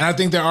I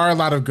think there are a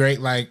lot of great,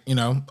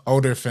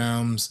 older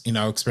films,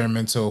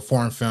 experimental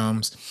foreign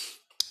films.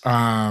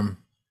 I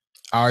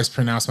always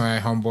pronounce my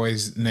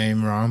homeboy's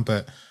name wrong,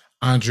 but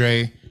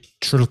Andrei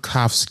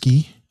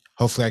Tarkovsky.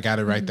 Hopefully I got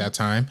it right that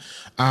time.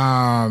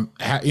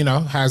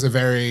 Has a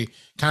very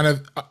kind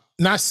of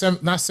not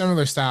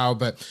similar style,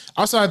 but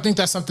also I think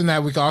that's something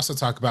that we could also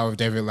talk about with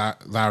David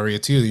Lowery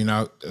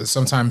too.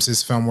 Sometimes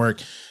his film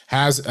work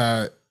has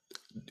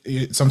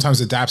sometimes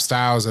adapt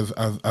styles of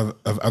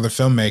other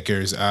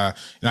filmmakers.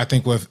 And I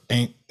think with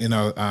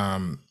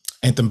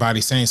Anthem Body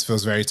Saints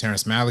feels very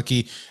Terrence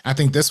Malick. I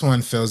think this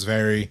one feels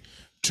very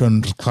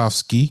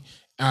Tarkovsky.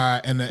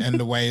 In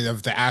the way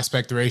of the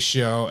aspect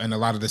ratio and a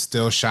lot of the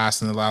still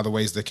shots and a lot of the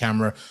ways the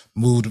camera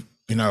moved,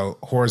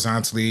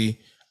 horizontally,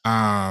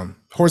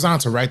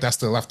 horizontal, right? That's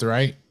the left to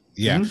right.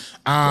 Yeah.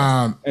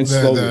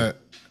 Mm-hmm.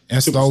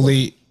 And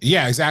slowly.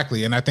 Yeah,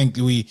 exactly. And I think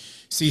we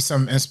see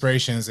some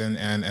inspirations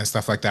and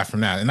stuff like that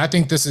from that. And I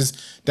think this is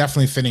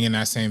definitely fitting in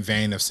that same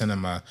vein of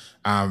cinema,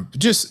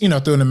 just,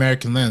 through an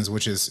American lens,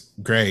 which is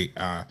great.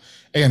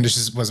 Again, this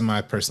just wasn't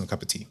my personal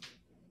cup of tea.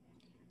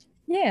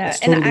 Yeah.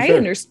 That's And totally I fair.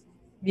 understand.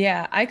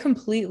 Yeah, I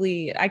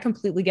completely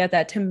get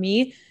that. To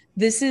me,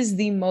 this is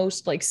the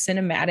most like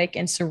cinematic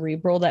and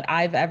cerebral that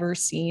I've ever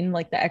seen,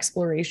 like the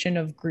exploration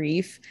of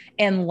grief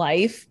and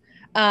life.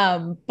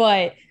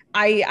 But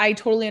I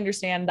totally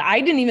understand. I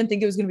didn't even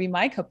think it was going to be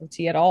my cup of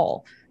tea at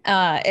all.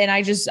 And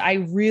I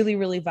really,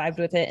 really vibed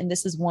with it. And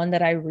this is one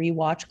that I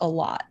rewatch a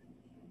lot.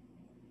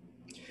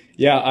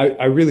 Yeah,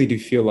 I really do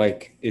feel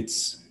like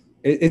it's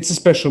a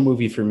special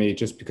movie for me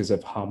just because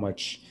of how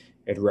much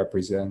it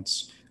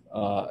represents,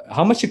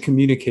 how much it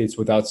communicates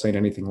without saying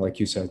anything, like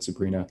you said,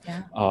 Sabrina.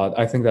 Yeah.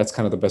 I think that's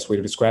kind of the best way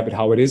to describe it,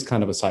 how it is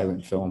kind of a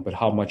silent film, but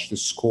how much the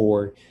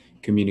score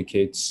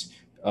communicates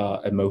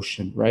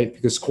emotion, right?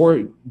 Because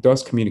score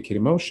does communicate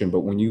emotion,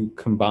 but when you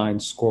combine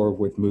score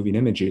with moving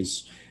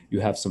images, you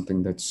have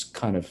something that's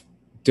kind of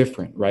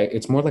different, right?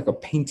 It's more like a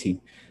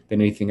painting than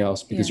anything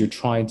else because Yeah. you're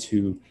trying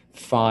to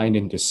find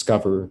and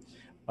discover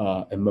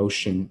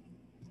emotion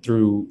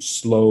through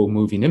slow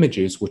moving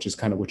images, which is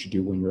kind of what you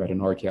do when you're at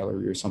an art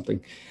gallery or something.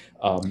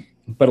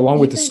 But along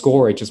with the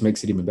score, it just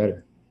makes it even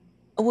better.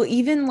 Well,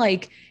 even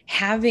like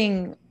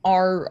having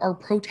our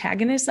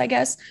protagonist, I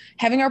guess,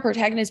 having our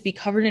protagonist be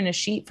covered in a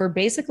sheet for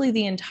basically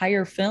the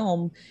entire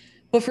film.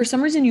 But for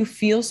some reason, you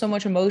feel so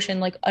much emotion.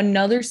 Like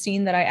another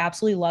scene that I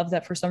absolutely love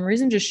that for some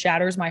reason just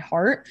shatters my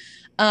heart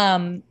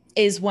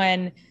is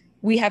when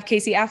we have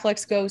Casey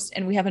Affleck's ghost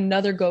and we have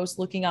another ghost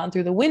looking out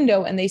through the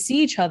window and they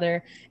see each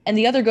other. And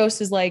the other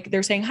ghost is like,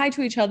 they're saying hi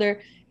to each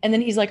other. And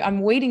then he's like,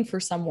 I'm waiting for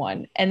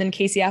someone. And then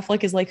Casey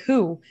Affleck is like,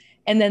 who?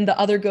 And then the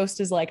other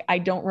ghost is like, I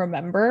don't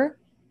remember.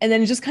 And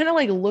then just kind of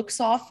like looks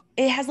off.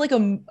 It has like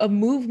a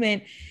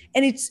movement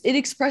and it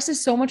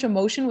expresses so much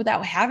emotion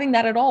without having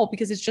that at all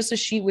because it's just a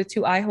sheet with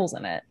two eye holes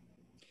in it.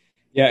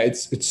 Yeah,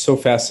 it's so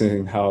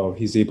fascinating how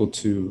he's able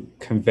to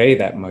convey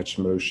that much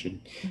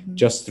emotion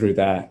just through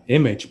that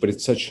image. But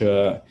it's such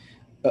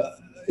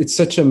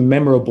a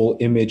memorable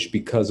image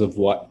because of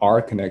what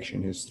our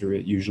connection is through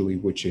it usually,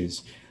 which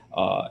is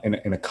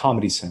in a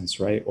comedy sense,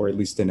 right? Or at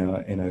least in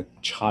a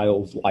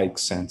childlike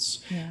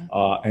sense,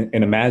 and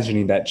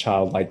imagining that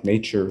childlike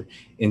nature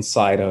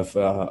inside of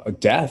a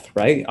death,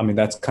 right? I mean,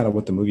 that's kind of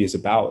what the movie is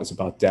about. It's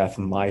about death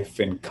and life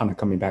and kind of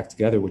coming back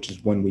together, which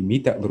is when we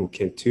meet that little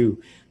kid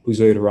too, who's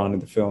later on in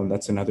the film.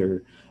 That's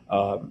another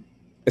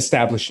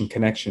establishing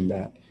connection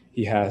that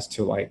he has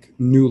to like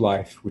new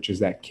life, which is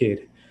that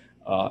kid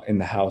in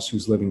the house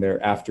who's living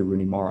there after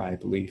Rooney Mara, I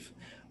believe.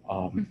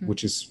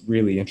 Which is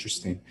really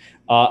interesting.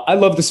 I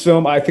love this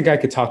film. I think I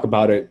could talk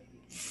about it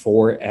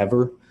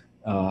forever.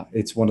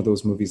 It's one of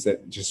those movies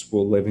that just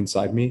will live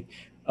inside me.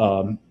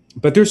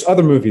 But there's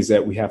other movies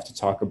that we have to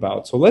talk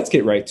about. So let's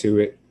get right to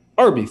it.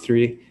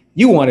 RB3,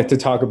 you wanted to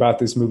talk about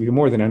this movie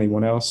more than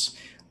anyone else.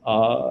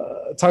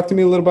 Talk to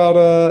me a little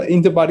about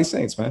Anthem Body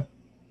Saints, man.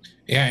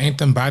 Yeah,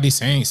 Anthem Body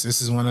Saints. This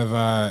is one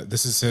of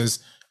this is his,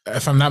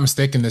 if I'm not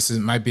mistaken,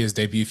 might be his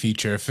debut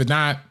feature. If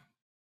not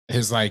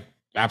his like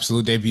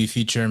absolute debut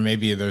feature,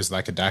 maybe there's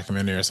like a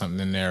documentary or something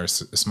in there, or a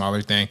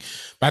smaller thing.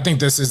 But I think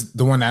this is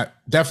the one that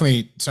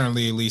definitely,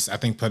 certainly, at least I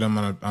think put him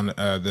on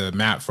the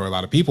map for a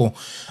lot of people.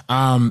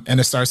 And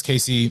it stars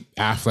Casey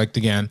Affleck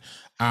again.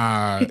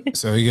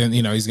 So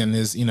he's getting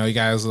his, he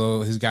got his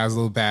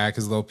little bag,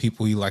 his little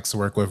people he likes to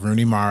work with.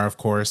 Rooney Mara, of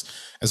course,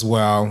 as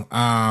well.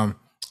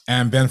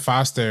 And Ben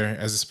Foster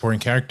as a supporting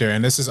character.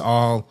 And this is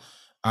all,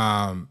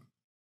 and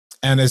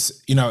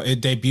it's,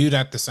 it debuted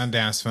at the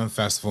Sundance Film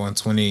Festival in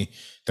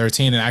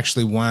 2013 and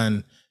actually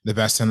won the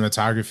Best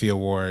Cinematography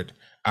Award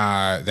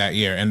that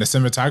year. And the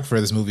cinematographer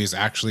of this movie is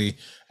actually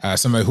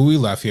somebody who we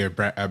love here,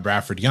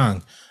 Bradford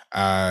Young,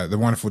 the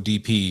wonderful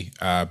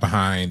DP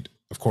behind,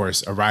 of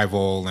course,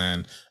 Arrival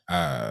and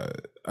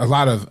a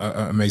lot of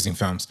amazing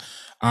films.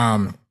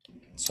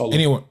 Solo.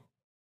 Anyway,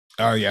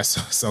 oh yes,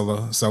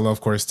 Solo,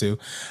 of course, too.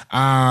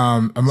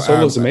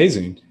 Solo's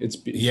amazing. It's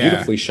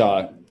beautifully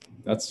shot.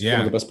 That's one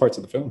of the best parts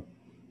of the film.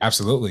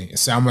 Absolutely.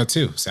 Selma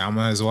too.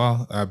 Selma as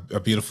well. A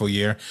beautiful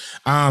year.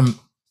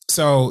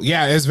 So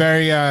yeah, it's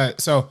very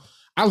so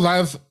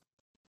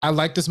I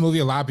like this movie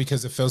a lot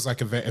because it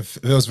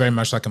feels very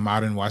much like a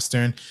modern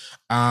Western.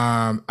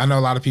 I know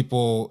a lot of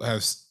people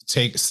have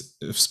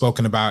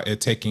spoken about it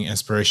taking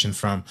inspiration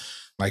from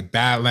like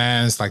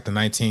Badlands, like the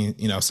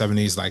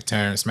 1970s like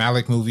Terrence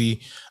Malick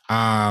movie.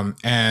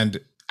 And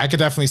I could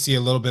definitely see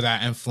a little bit of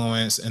that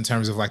influence in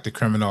terms of like the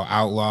criminal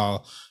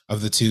outlaw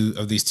of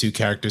these two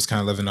characters kind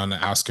of living on the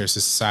outskirts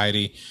of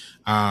society,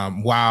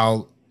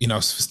 while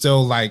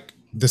still like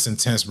this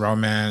intense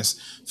romance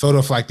filled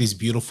with like these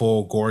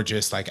beautiful,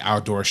 gorgeous like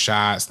outdoor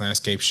shots,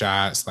 landscape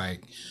shots.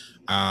 Like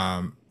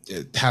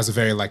it has a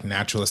very like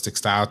naturalistic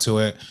style to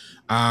it.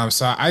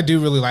 So I do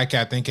really like it.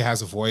 I think it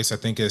has a voice. I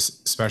think it's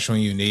special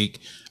and unique.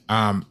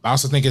 I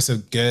also think it's a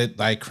good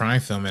like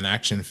crime film and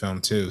action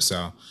film too.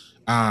 So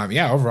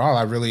yeah, overall,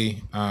 I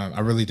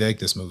really dig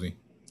this movie.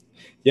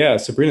 Yeah,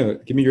 Sabrina,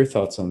 give me your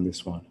thoughts on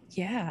this one.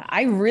 Yeah,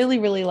 I really,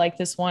 really like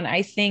this one.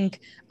 I think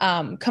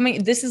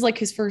this is like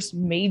his first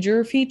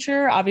major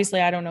feature.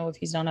 Obviously, I don't know if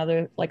he's done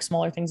other like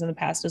smaller things in the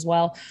past as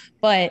well,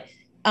 but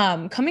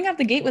coming out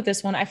the gate with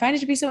this one, I find it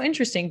to be so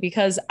interesting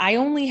because I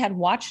only had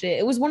watched it.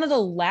 It was one of the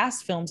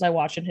last films I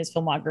watched in his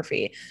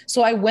filmography.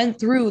 So I went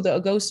through the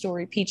A Ghost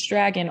Story, Pete's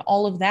Dragon,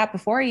 all of that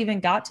before I even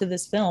got to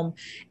this film.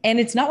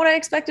 And it's not what I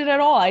expected at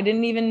all. I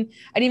didn't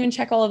even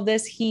check all of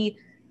this. He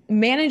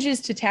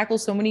manages to tackle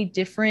so many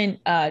different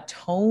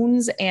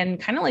tones and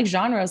kind of like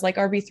genres, like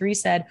RB3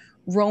 said,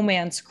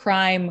 romance,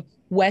 crime,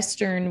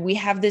 Western. We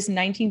have this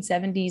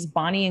 1970s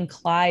Bonnie and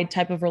Clyde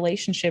type of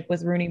relationship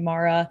with Rooney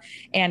Mara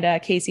and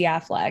Casey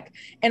Affleck.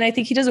 And I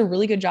think he does a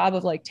really good job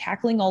of like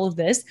tackling all of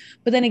this.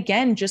 But then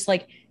again, just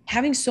like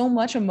having so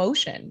much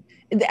emotion.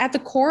 At the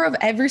core of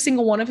every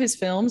single one of his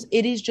films,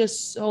 it is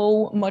just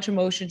so much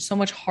emotion, so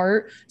much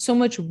heart, so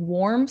much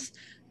warmth,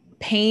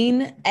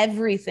 pain,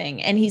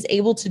 everything. And he's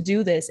able to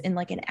do this in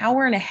like an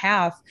hour and a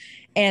half.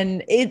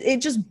 And it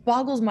just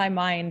boggles my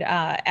mind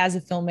as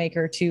a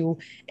filmmaker to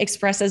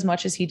express as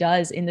much as he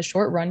does in the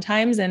short run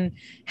times and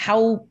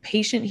how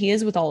patient he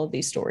is with all of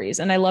these stories.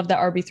 And I love that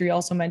RB3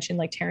 also mentioned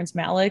like Terrence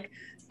Malick,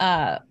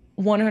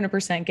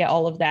 100% get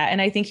all of that.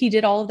 And I think he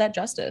did all of that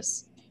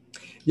justice.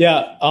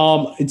 Yeah,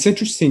 it's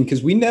interesting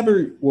because we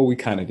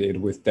kind of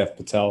did with Dev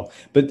Patel,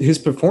 but his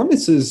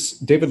performances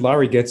David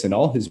Lowery gets in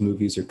all his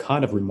movies are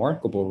kind of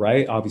remarkable,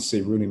 right?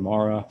 Obviously, Rooney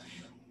Mara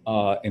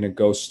in A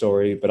Ghost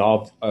Story, but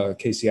all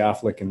Casey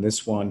Affleck in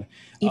this one.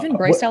 Even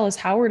Bryce Dallas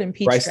Howard in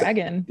Pete's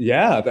Dragon.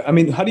 Yeah, I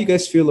mean, how do you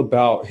guys feel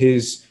about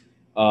his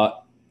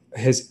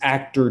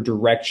actor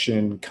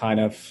direction kind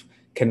of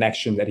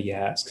connection that he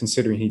has,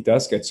 considering he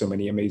does get so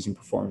many amazing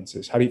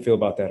performances? How do you feel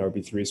about that,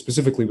 RB3,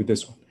 specifically with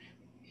this one?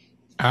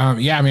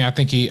 Yeah, I mean, I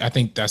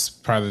think that's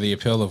part of the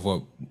appeal of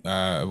what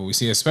we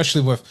see,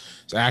 especially with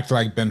an actor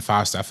like Ben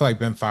Foster. I feel like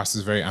Ben Foster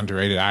is a very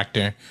underrated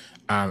actor.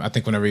 I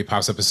think whenever he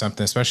pops up in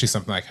something, especially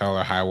something like Hell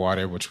or High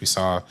Water, which we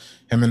saw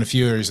him in a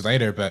few years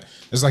later, but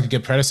there's like a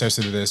good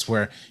predecessor to this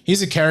where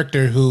he's a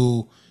character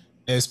who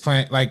is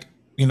playing like,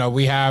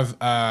 we have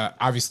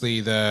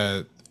obviously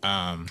the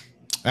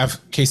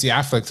Casey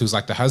Affleck, who's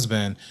like the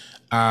husband,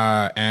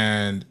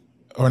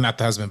 or not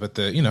the husband, but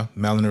the,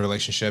 male in the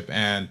relationship,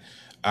 and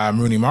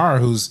Rooney Mara,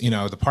 who's,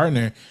 the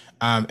partner,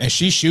 and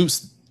she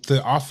shoots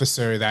the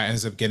officer that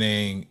ends up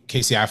getting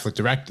Casey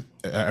Affleck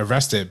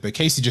arrested, but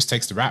Casey just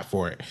takes the rap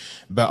for it.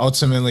 But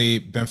ultimately,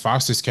 Ben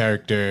Foster's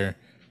character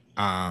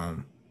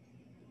ends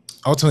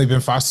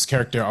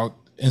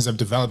up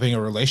developing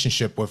a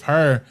relationship with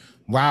her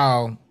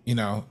while,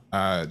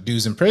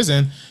 dude's in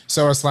prison.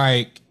 So it's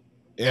like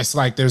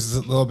there's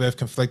a little bit of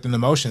conflicting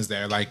emotions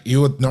there. Like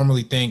you would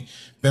normally think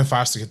Ben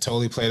Foster could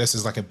totally play this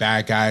as like a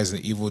bad guy, as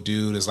an evil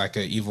dude, as like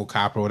an evil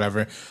cop or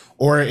whatever,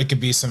 or it could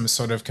be some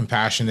sort of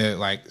compassionate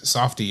like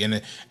softy,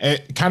 and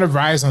it kind of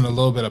rides on a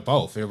little bit of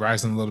both. It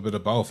rides on a little bit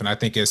of both, and I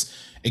think it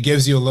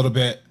gives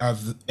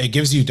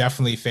you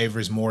definitely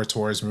favors more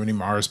towards Rooney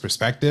Mara's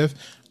perspective,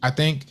 I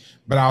think,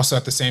 but also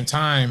at the same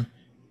time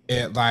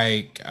it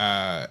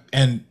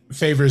and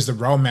favors the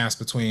romance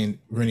between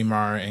Rooney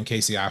Mara and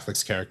Casey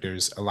Affleck's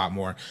characters a lot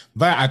more.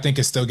 But I think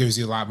it still gives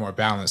you a lot more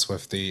balance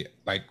with the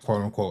like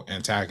quote unquote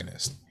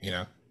antagonist,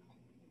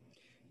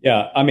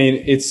 Yeah, I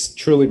mean, it's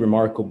truly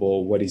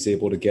remarkable what he's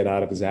able to get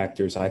out of his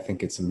actors. I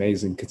think it's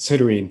amazing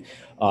considering,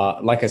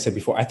 like I said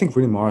before, I think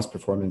Rooney Mara's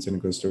performance in A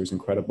Ghost Story is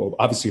incredible.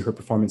 Obviously, her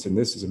performance in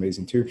this is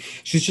amazing too.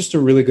 She's just a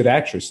really good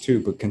actress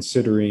too, but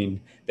considering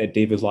that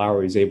David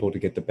Lowery is able to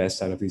get the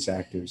best out of these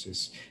actors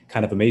is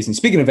kind of amazing.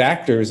 Speaking of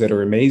actors that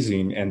are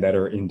amazing and that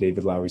are in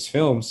David Lowery's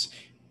films,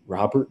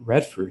 Robert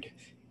Redford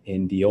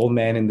in The Old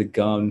Man and the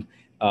Gun.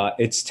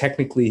 It's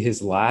technically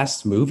his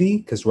last movie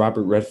because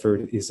Robert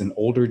Redford is an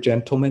older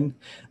gentleman,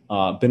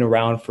 been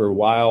around for a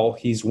while.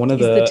 He's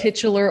the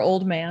titular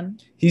old man.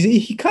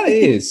 He kind of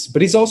is,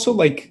 but he's also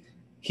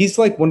he's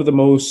one of the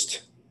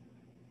most,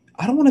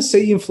 I don't want to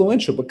say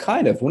influential, but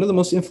kind of one of the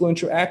most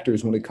influential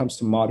actors when it comes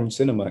to modern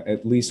cinema,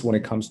 at least when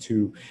it comes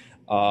to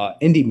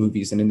indie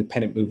movies and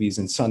independent movies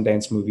and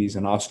Sundance movies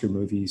and Oscar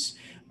movies.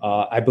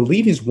 I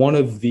believe he's one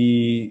of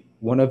the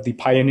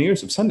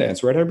pioneers of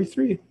Sundance, right,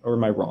 RB3? Or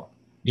am I wrong?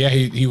 Yeah,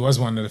 he was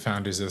one of the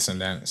founders of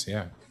Sundance.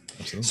 Yeah,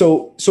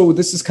 absolutely. So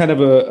this is kind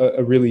of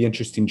a really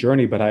interesting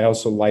journey, but I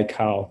also like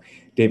how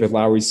David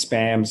Lowery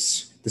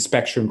spans the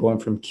spectrum, going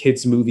from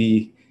kids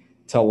movie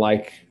to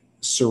like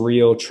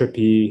surreal,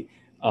 trippy,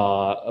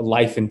 a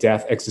life and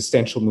death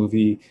existential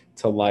movie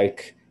to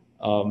like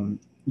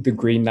The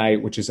Green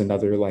Knight, which is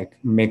another like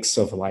mix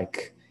of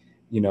like,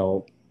 you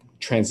know,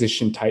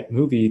 transition type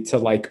movie to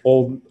like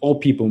old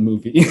people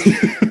movie.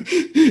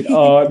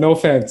 No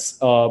offense,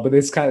 but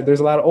it's kind of, there's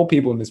a lot of old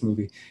people in this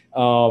movie.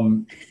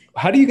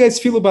 How do you guys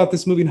feel about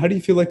this movie, and how do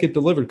you feel like it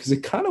delivered? Because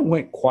it kind of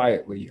went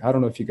quietly. I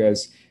don't know if you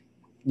guys,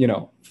 you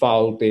know,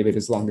 followed David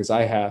as long as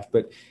I have,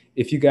 but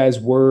if you guys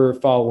were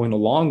following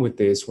along with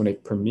this when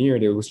it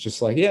premiered, it was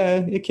just like, yeah,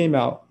 it came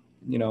out,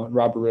 you know,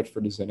 Robert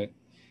Redford is in it.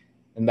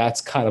 And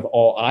that's kind of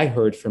all I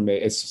heard from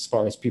it as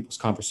far as people's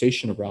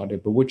conversation around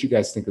it. But what do you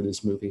guys think of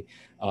this movie,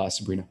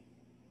 Sabrina?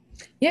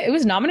 Yeah, it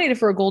was nominated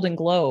for a Golden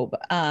Globe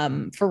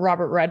for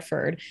Robert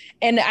Redford.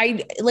 And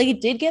I like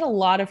it did get a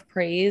lot of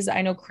praise.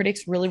 I know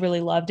critics really,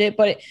 really loved it,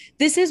 but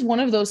this is one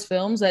of those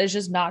films that is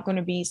just not going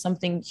to be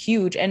something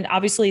huge. And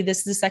obviously, this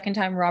is the second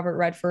time Robert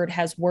Redford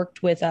has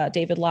worked with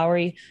David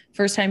Lowery,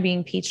 first time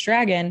being Pete's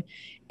Dragon.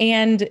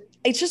 And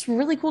it's just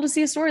really cool to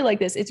see a story like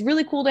this. It's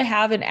really cool to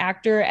have an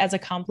actor as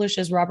accomplished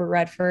as Robert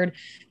Redford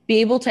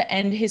be able to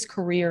end his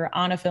career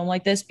on a film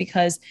like this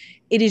because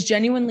it is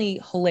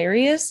genuinely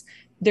hilarious.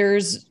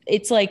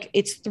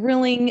 It's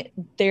thrilling.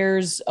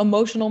 There's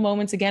emotional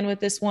moments again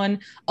with this one,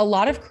 a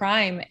lot of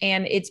crime,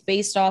 and it's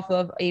based off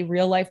of a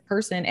real life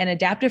person and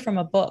adapted from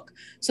a book.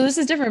 So this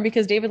is different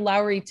because David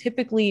Lowery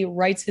typically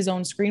writes his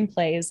own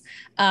screenplays,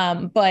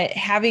 but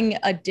having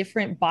a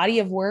different body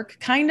of work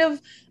kind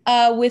of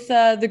with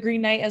The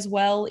Green Knight as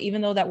well,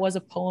 even though that was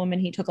a poem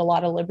and he took a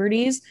lot of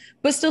liberties,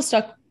 but still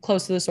stuck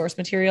close to the source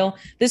material.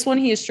 This one,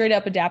 he is straight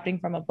up adapting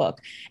from a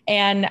book.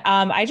 And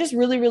I just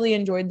really, really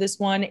enjoyed this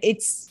one.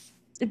 It's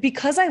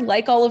because I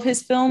like all of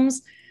his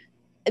films,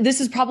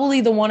 this is probably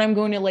the one I'm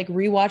going to like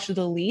rewatch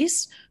the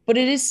least, but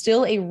it is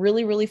still a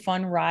really, really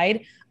fun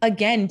ride.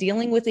 Again,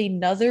 dealing with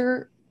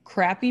another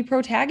crappy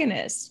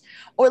protagonist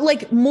or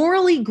like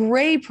morally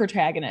gray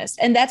protagonist.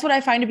 And that's what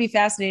I find to be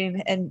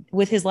fascinating. And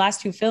with his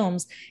last two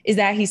films is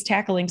that he's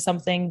tackling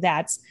something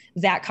that's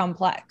that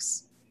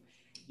complex.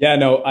 Yeah,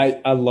 no,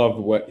 I love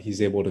what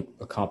he's able to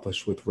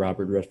accomplish with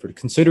Robert Redford,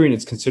 considering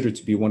it's considered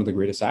to be one of the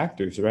greatest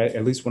actors, right?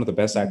 At least one of the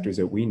best actors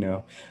that we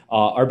know.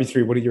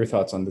 RB3, what are your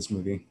thoughts on this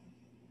movie?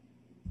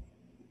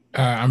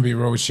 I'm be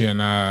real with you,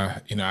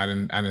 and you know, I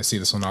didn't see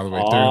this one all the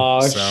way through. Oh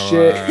so,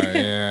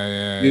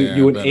 shit!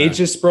 You an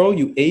ageist, bro?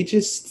 You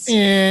ageist?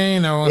 Yeah, you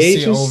know,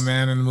 see an old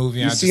man in the movie.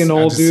 You see an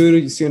old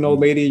dude, you see an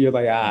old lady, you're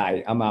like,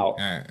 I'm out.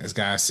 This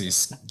guy sees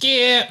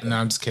Skip. No,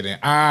 I'm just kidding.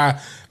 But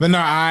no,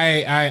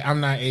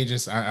 I'm not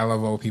ageist. I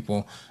love old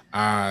people.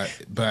 But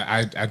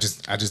I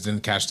just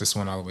didn't catch this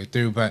one all the way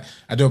through. But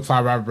I do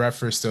apply Robert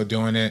Redford still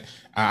doing it.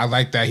 I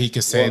like that he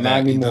could say well, not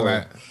anymore.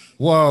 That.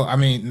 Well, I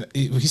mean,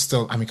 he's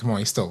still. I mean, come on,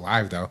 he's still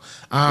alive though.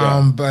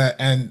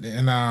 But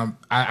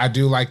I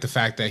do like the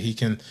fact that he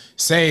can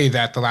say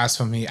that the last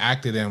film he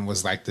acted in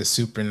was like this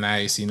super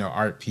nice, you know,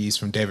 art piece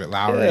from David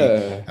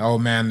Lowery,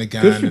 Old Man the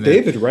Gun. Good for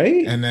David,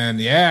 right? And then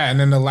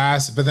the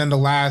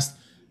last,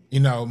 you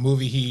know,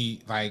 movie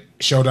he like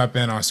showed up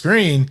in on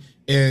screen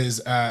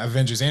is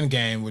Avengers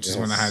Endgame, which is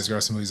one of the highest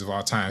grossing movies of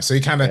all time. So he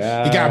kind of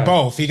he got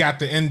both. He got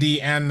the indie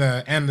and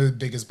the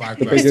biggest blockbuster.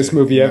 The biggest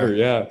movie ever,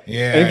 yeah.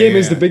 Endgame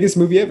is the biggest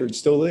movie ever. It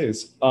still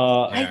is.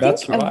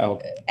 That's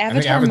wild.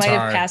 Avatar might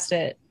have passed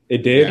it. It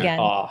did? Again.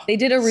 They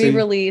did a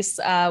re-release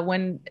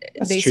when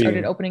they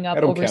started opening up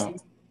overseas.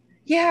 Count.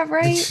 Yeah,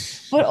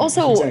 right. But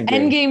also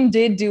Endgame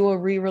did do a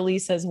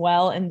re-release as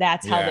well, and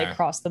that's how they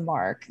crossed the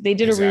mark. They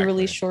did a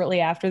re-release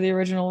shortly after the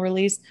original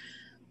release.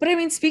 But I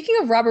mean, speaking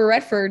of Robert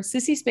Redford,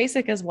 Sissy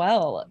Spacek as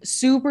well,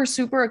 super,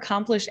 super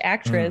accomplished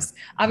actress,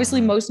 obviously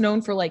most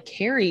known for like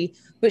Carrie,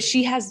 but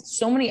she has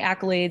so many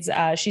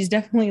accolades. She's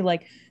definitely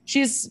like,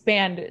 she's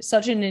spanned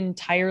such an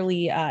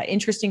entirely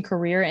interesting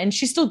career, and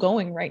she's still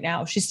going right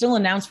now. She's still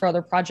announced for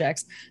other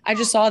projects. I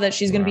just saw that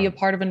she's going to be a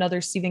part of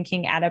another Stephen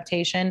King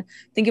adaptation.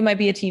 I think it might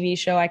be a TV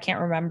show. I can't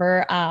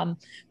remember.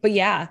 But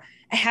yeah,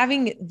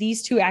 having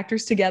these two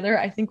actors together,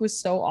 I think was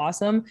so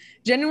awesome.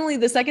 Genuinely,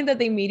 the second that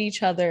they meet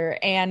each other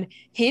and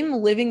him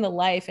living the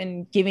life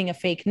and giving a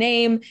fake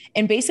name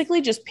and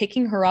basically just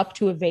picking her up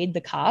to evade the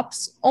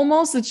cops,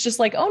 almost, it's just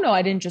like, oh no,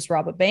 I didn't just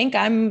rob a bank.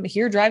 I'm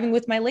here driving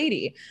with my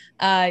lady.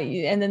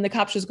 And then the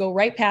cops just go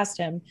right past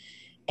him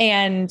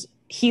and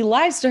he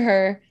lies to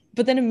her,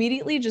 but then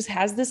immediately just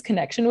has this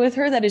connection with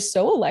her that is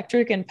so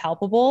electric and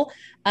palpable.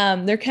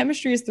 Their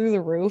chemistry is through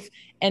the roof,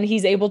 and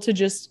he's able to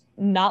just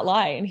not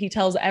lie. And he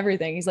tells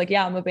everything. He's like,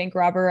 yeah, I'm a bank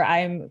robber.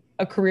 I'm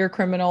a career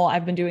criminal.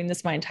 I've been doing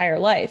this my entire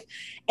life.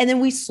 And then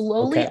we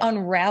slowly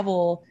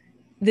unravel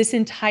this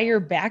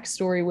entire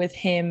backstory with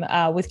him,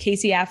 with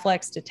Casey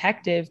Affleck's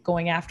detective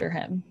going after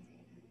him.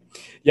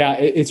 Yeah,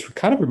 it's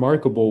kind of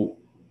remarkable.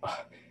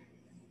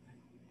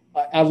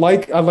 I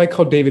like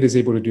how David is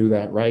able to do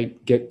that,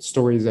 right? Get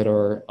stories that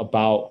are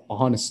about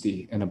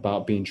honesty and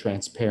about being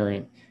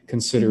transparent,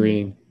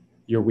 considering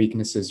your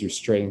weaknesses, your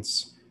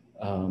strengths,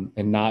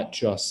 and not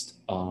just,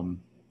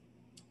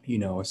 you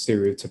know, a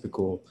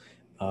stereotypical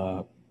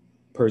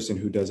person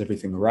who does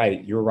everything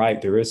right. You're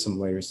right. There is some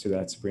layers to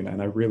that, Sabrina,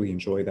 and I really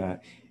enjoy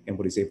that. and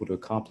what he's able to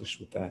accomplish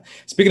with that.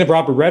 Speaking of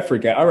Robert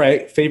Redford, all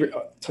right, favorite.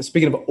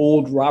 Speaking of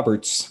old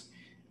Roberts,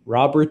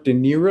 Robert De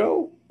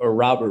Niro or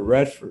Robert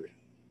Redford?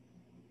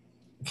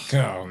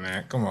 Oh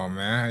man, come on,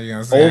 man. You know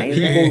what I'm Old saying?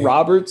 people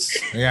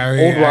Roberts. Yeah,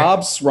 old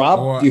Robs.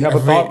 Rob, do you have a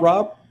thought,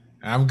 Rob?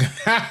 I'm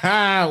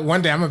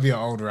one day I'm gonna be an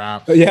old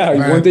Rob.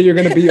 Yeah, one day you're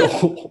gonna be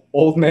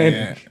old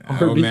man. Yeah,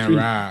 old man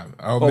Rob.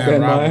 Old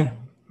man Rob.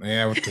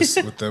 Yeah, with this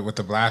with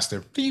the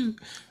blaster.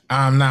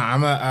 I'm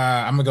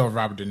gonna go with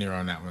Robert De Niro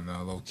on that one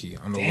though, low key.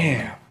 On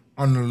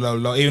the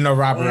low. Even though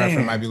Robert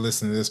Redford might be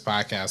listening to this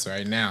podcast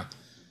right now.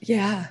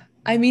 Yeah.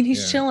 I mean,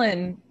 he's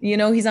chilling. You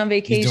know, he's on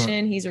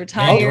vacation. He's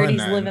retired.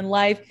 He's living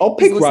life. I'll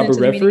pick Robert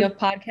Redford.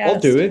 Podcast. I'll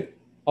do it.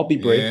 I'll be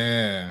brave.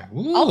 Yeah.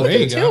 Ooh, I'll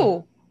pick him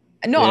too.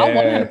 No, Yeah.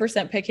 I'll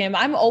 100% pick him.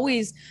 I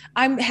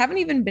haven't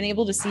even been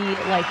able to see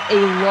like a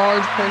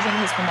large portion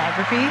of his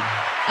filmography,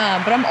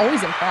 but I'm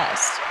always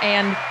impressed.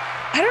 And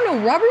I don't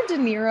know, Robert De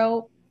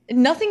Niro,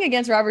 nothing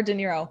against Robert De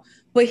Niro,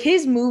 but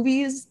his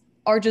movies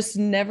are just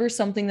never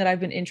something that I've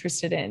been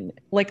interested in.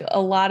 Like a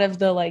lot of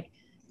the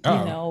you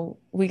know,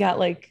 we got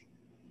like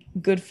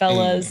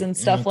Goodfellas and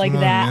stuff like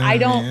that. I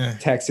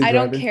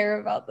don't care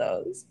about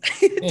those.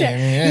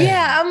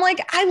 Yeah, I'm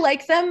like, I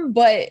like them,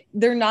 but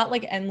they're not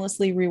like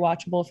endlessly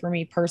rewatchable for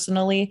me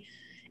personally.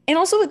 And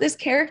also with this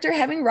character,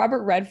 having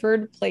Robert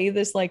Redford play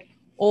this like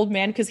old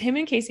man, because him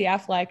and Casey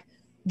Affleck,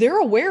 they're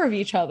aware of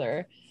each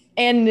other.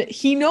 And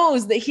he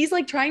knows that he's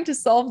like trying to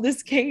solve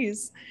this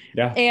case.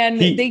 Yeah. And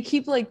they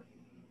keep like.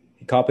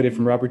 He copied it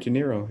from Robert De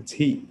Niro. It's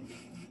Heat.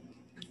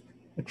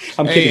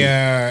 I'm kidding.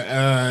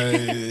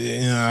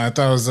 You know, I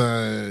thought it was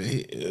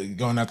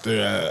going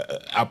after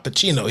Al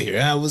Pacino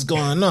here. What's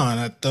going on?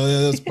 I thought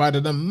it was part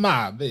of the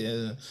mob.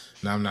 No,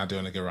 I'm not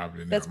doing a good Robert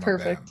De Niro. That's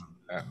perfect.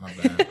 My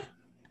bad.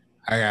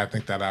 I gotta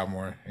think that out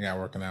more. I gotta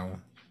work on that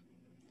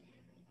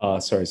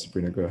one. Sorry,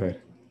 Sabrina, go ahead.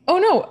 Oh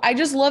no, I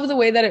just love the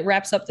way that it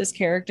wraps up this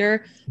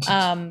character,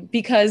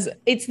 because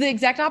it's the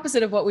exact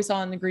opposite of what we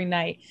saw in The Green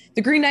Knight.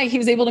 The Green Knight, he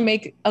was able to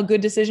make a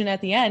good decision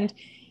at the end.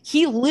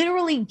 He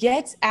literally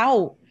gets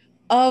out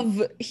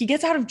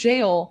of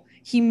jail.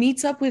 He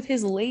meets up with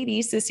his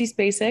lady, Sissy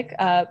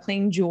Spacek,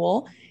 playing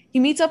Jewel. He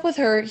meets up with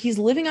her. He's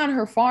living on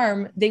her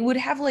farm. They would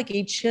have like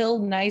a chill,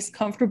 nice,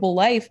 comfortable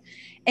life.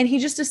 And he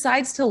just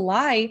decides to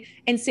lie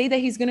and say that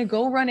he's going to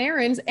go run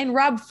errands and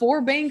rob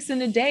 4 banks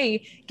in a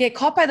day, get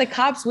caught by the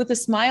cops with a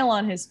smile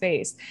on his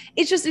face.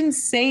 It's just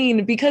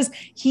insane because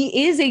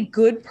he is a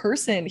good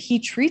person. He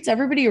treats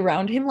everybody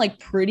around him like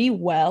pretty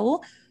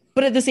well,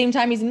 but at the same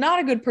time, he's not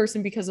a good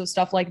person because of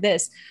stuff like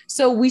this.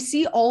 So we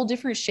see all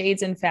different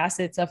shades and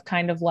facets of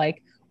kind of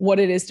like what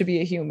it is to be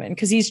a human,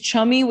 because he's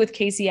chummy with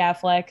Casey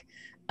Affleck.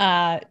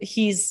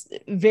 He's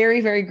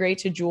very, very great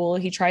to Jewel.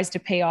 He tries to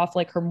pay off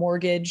like her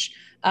mortgage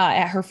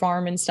at her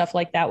farm and stuff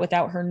like that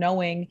without her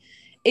knowing.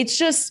 It's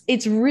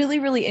really,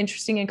 really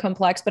interesting and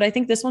complex, but I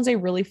think this one's a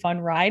really fun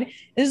ride.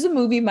 This is a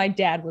movie my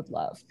dad would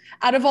love.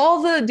 Out of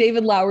all the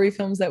David Lowery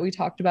films that we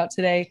talked about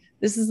today,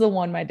 this is the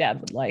one my dad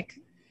would like.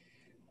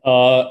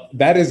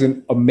 That is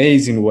an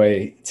amazing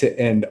way to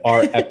end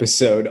our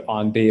episode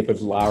on David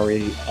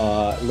Lowery.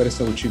 Let us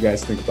know what you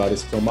guys think about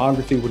his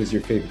filmography. What is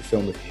your favorite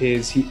film of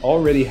his? He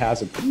already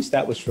has a pretty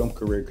established film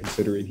career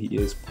considering he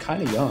is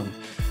kind of young.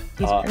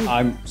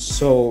 I'm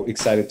so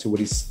excited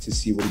to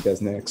see what he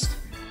does next.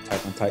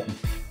 Attack on Titan.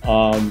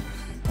 I'm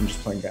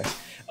just playing, guys.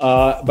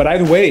 But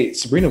either way,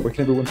 Sabrina, where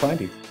can everyone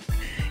find you?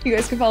 You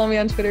guys can follow me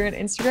on Twitter and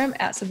Instagram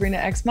at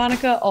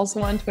SabrinaXMonica,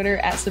 also on Twitter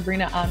at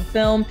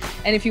SabrinaOnFilm.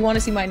 And if you want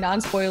to see my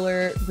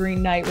non-spoiler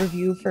Green Knight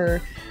review for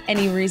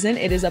any reason,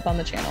 it is up on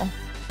the channel.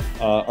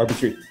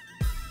 RB3.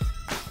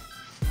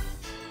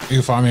 You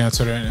can follow me on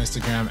Twitter and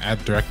Instagram at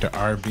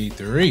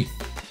DirectorRB3.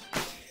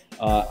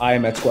 I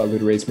am at Squad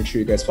Literates. Make sure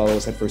you guys follow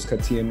us at First Cut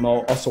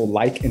TMO. Also,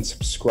 like and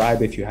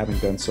subscribe if you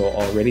haven't done so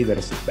already. That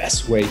is the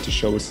best way to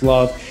show us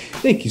love.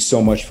 Thank you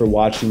so much for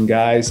watching,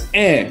 guys.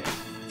 And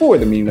for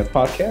the Meaning of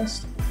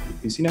Podcast,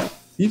 peace out.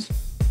 Peace.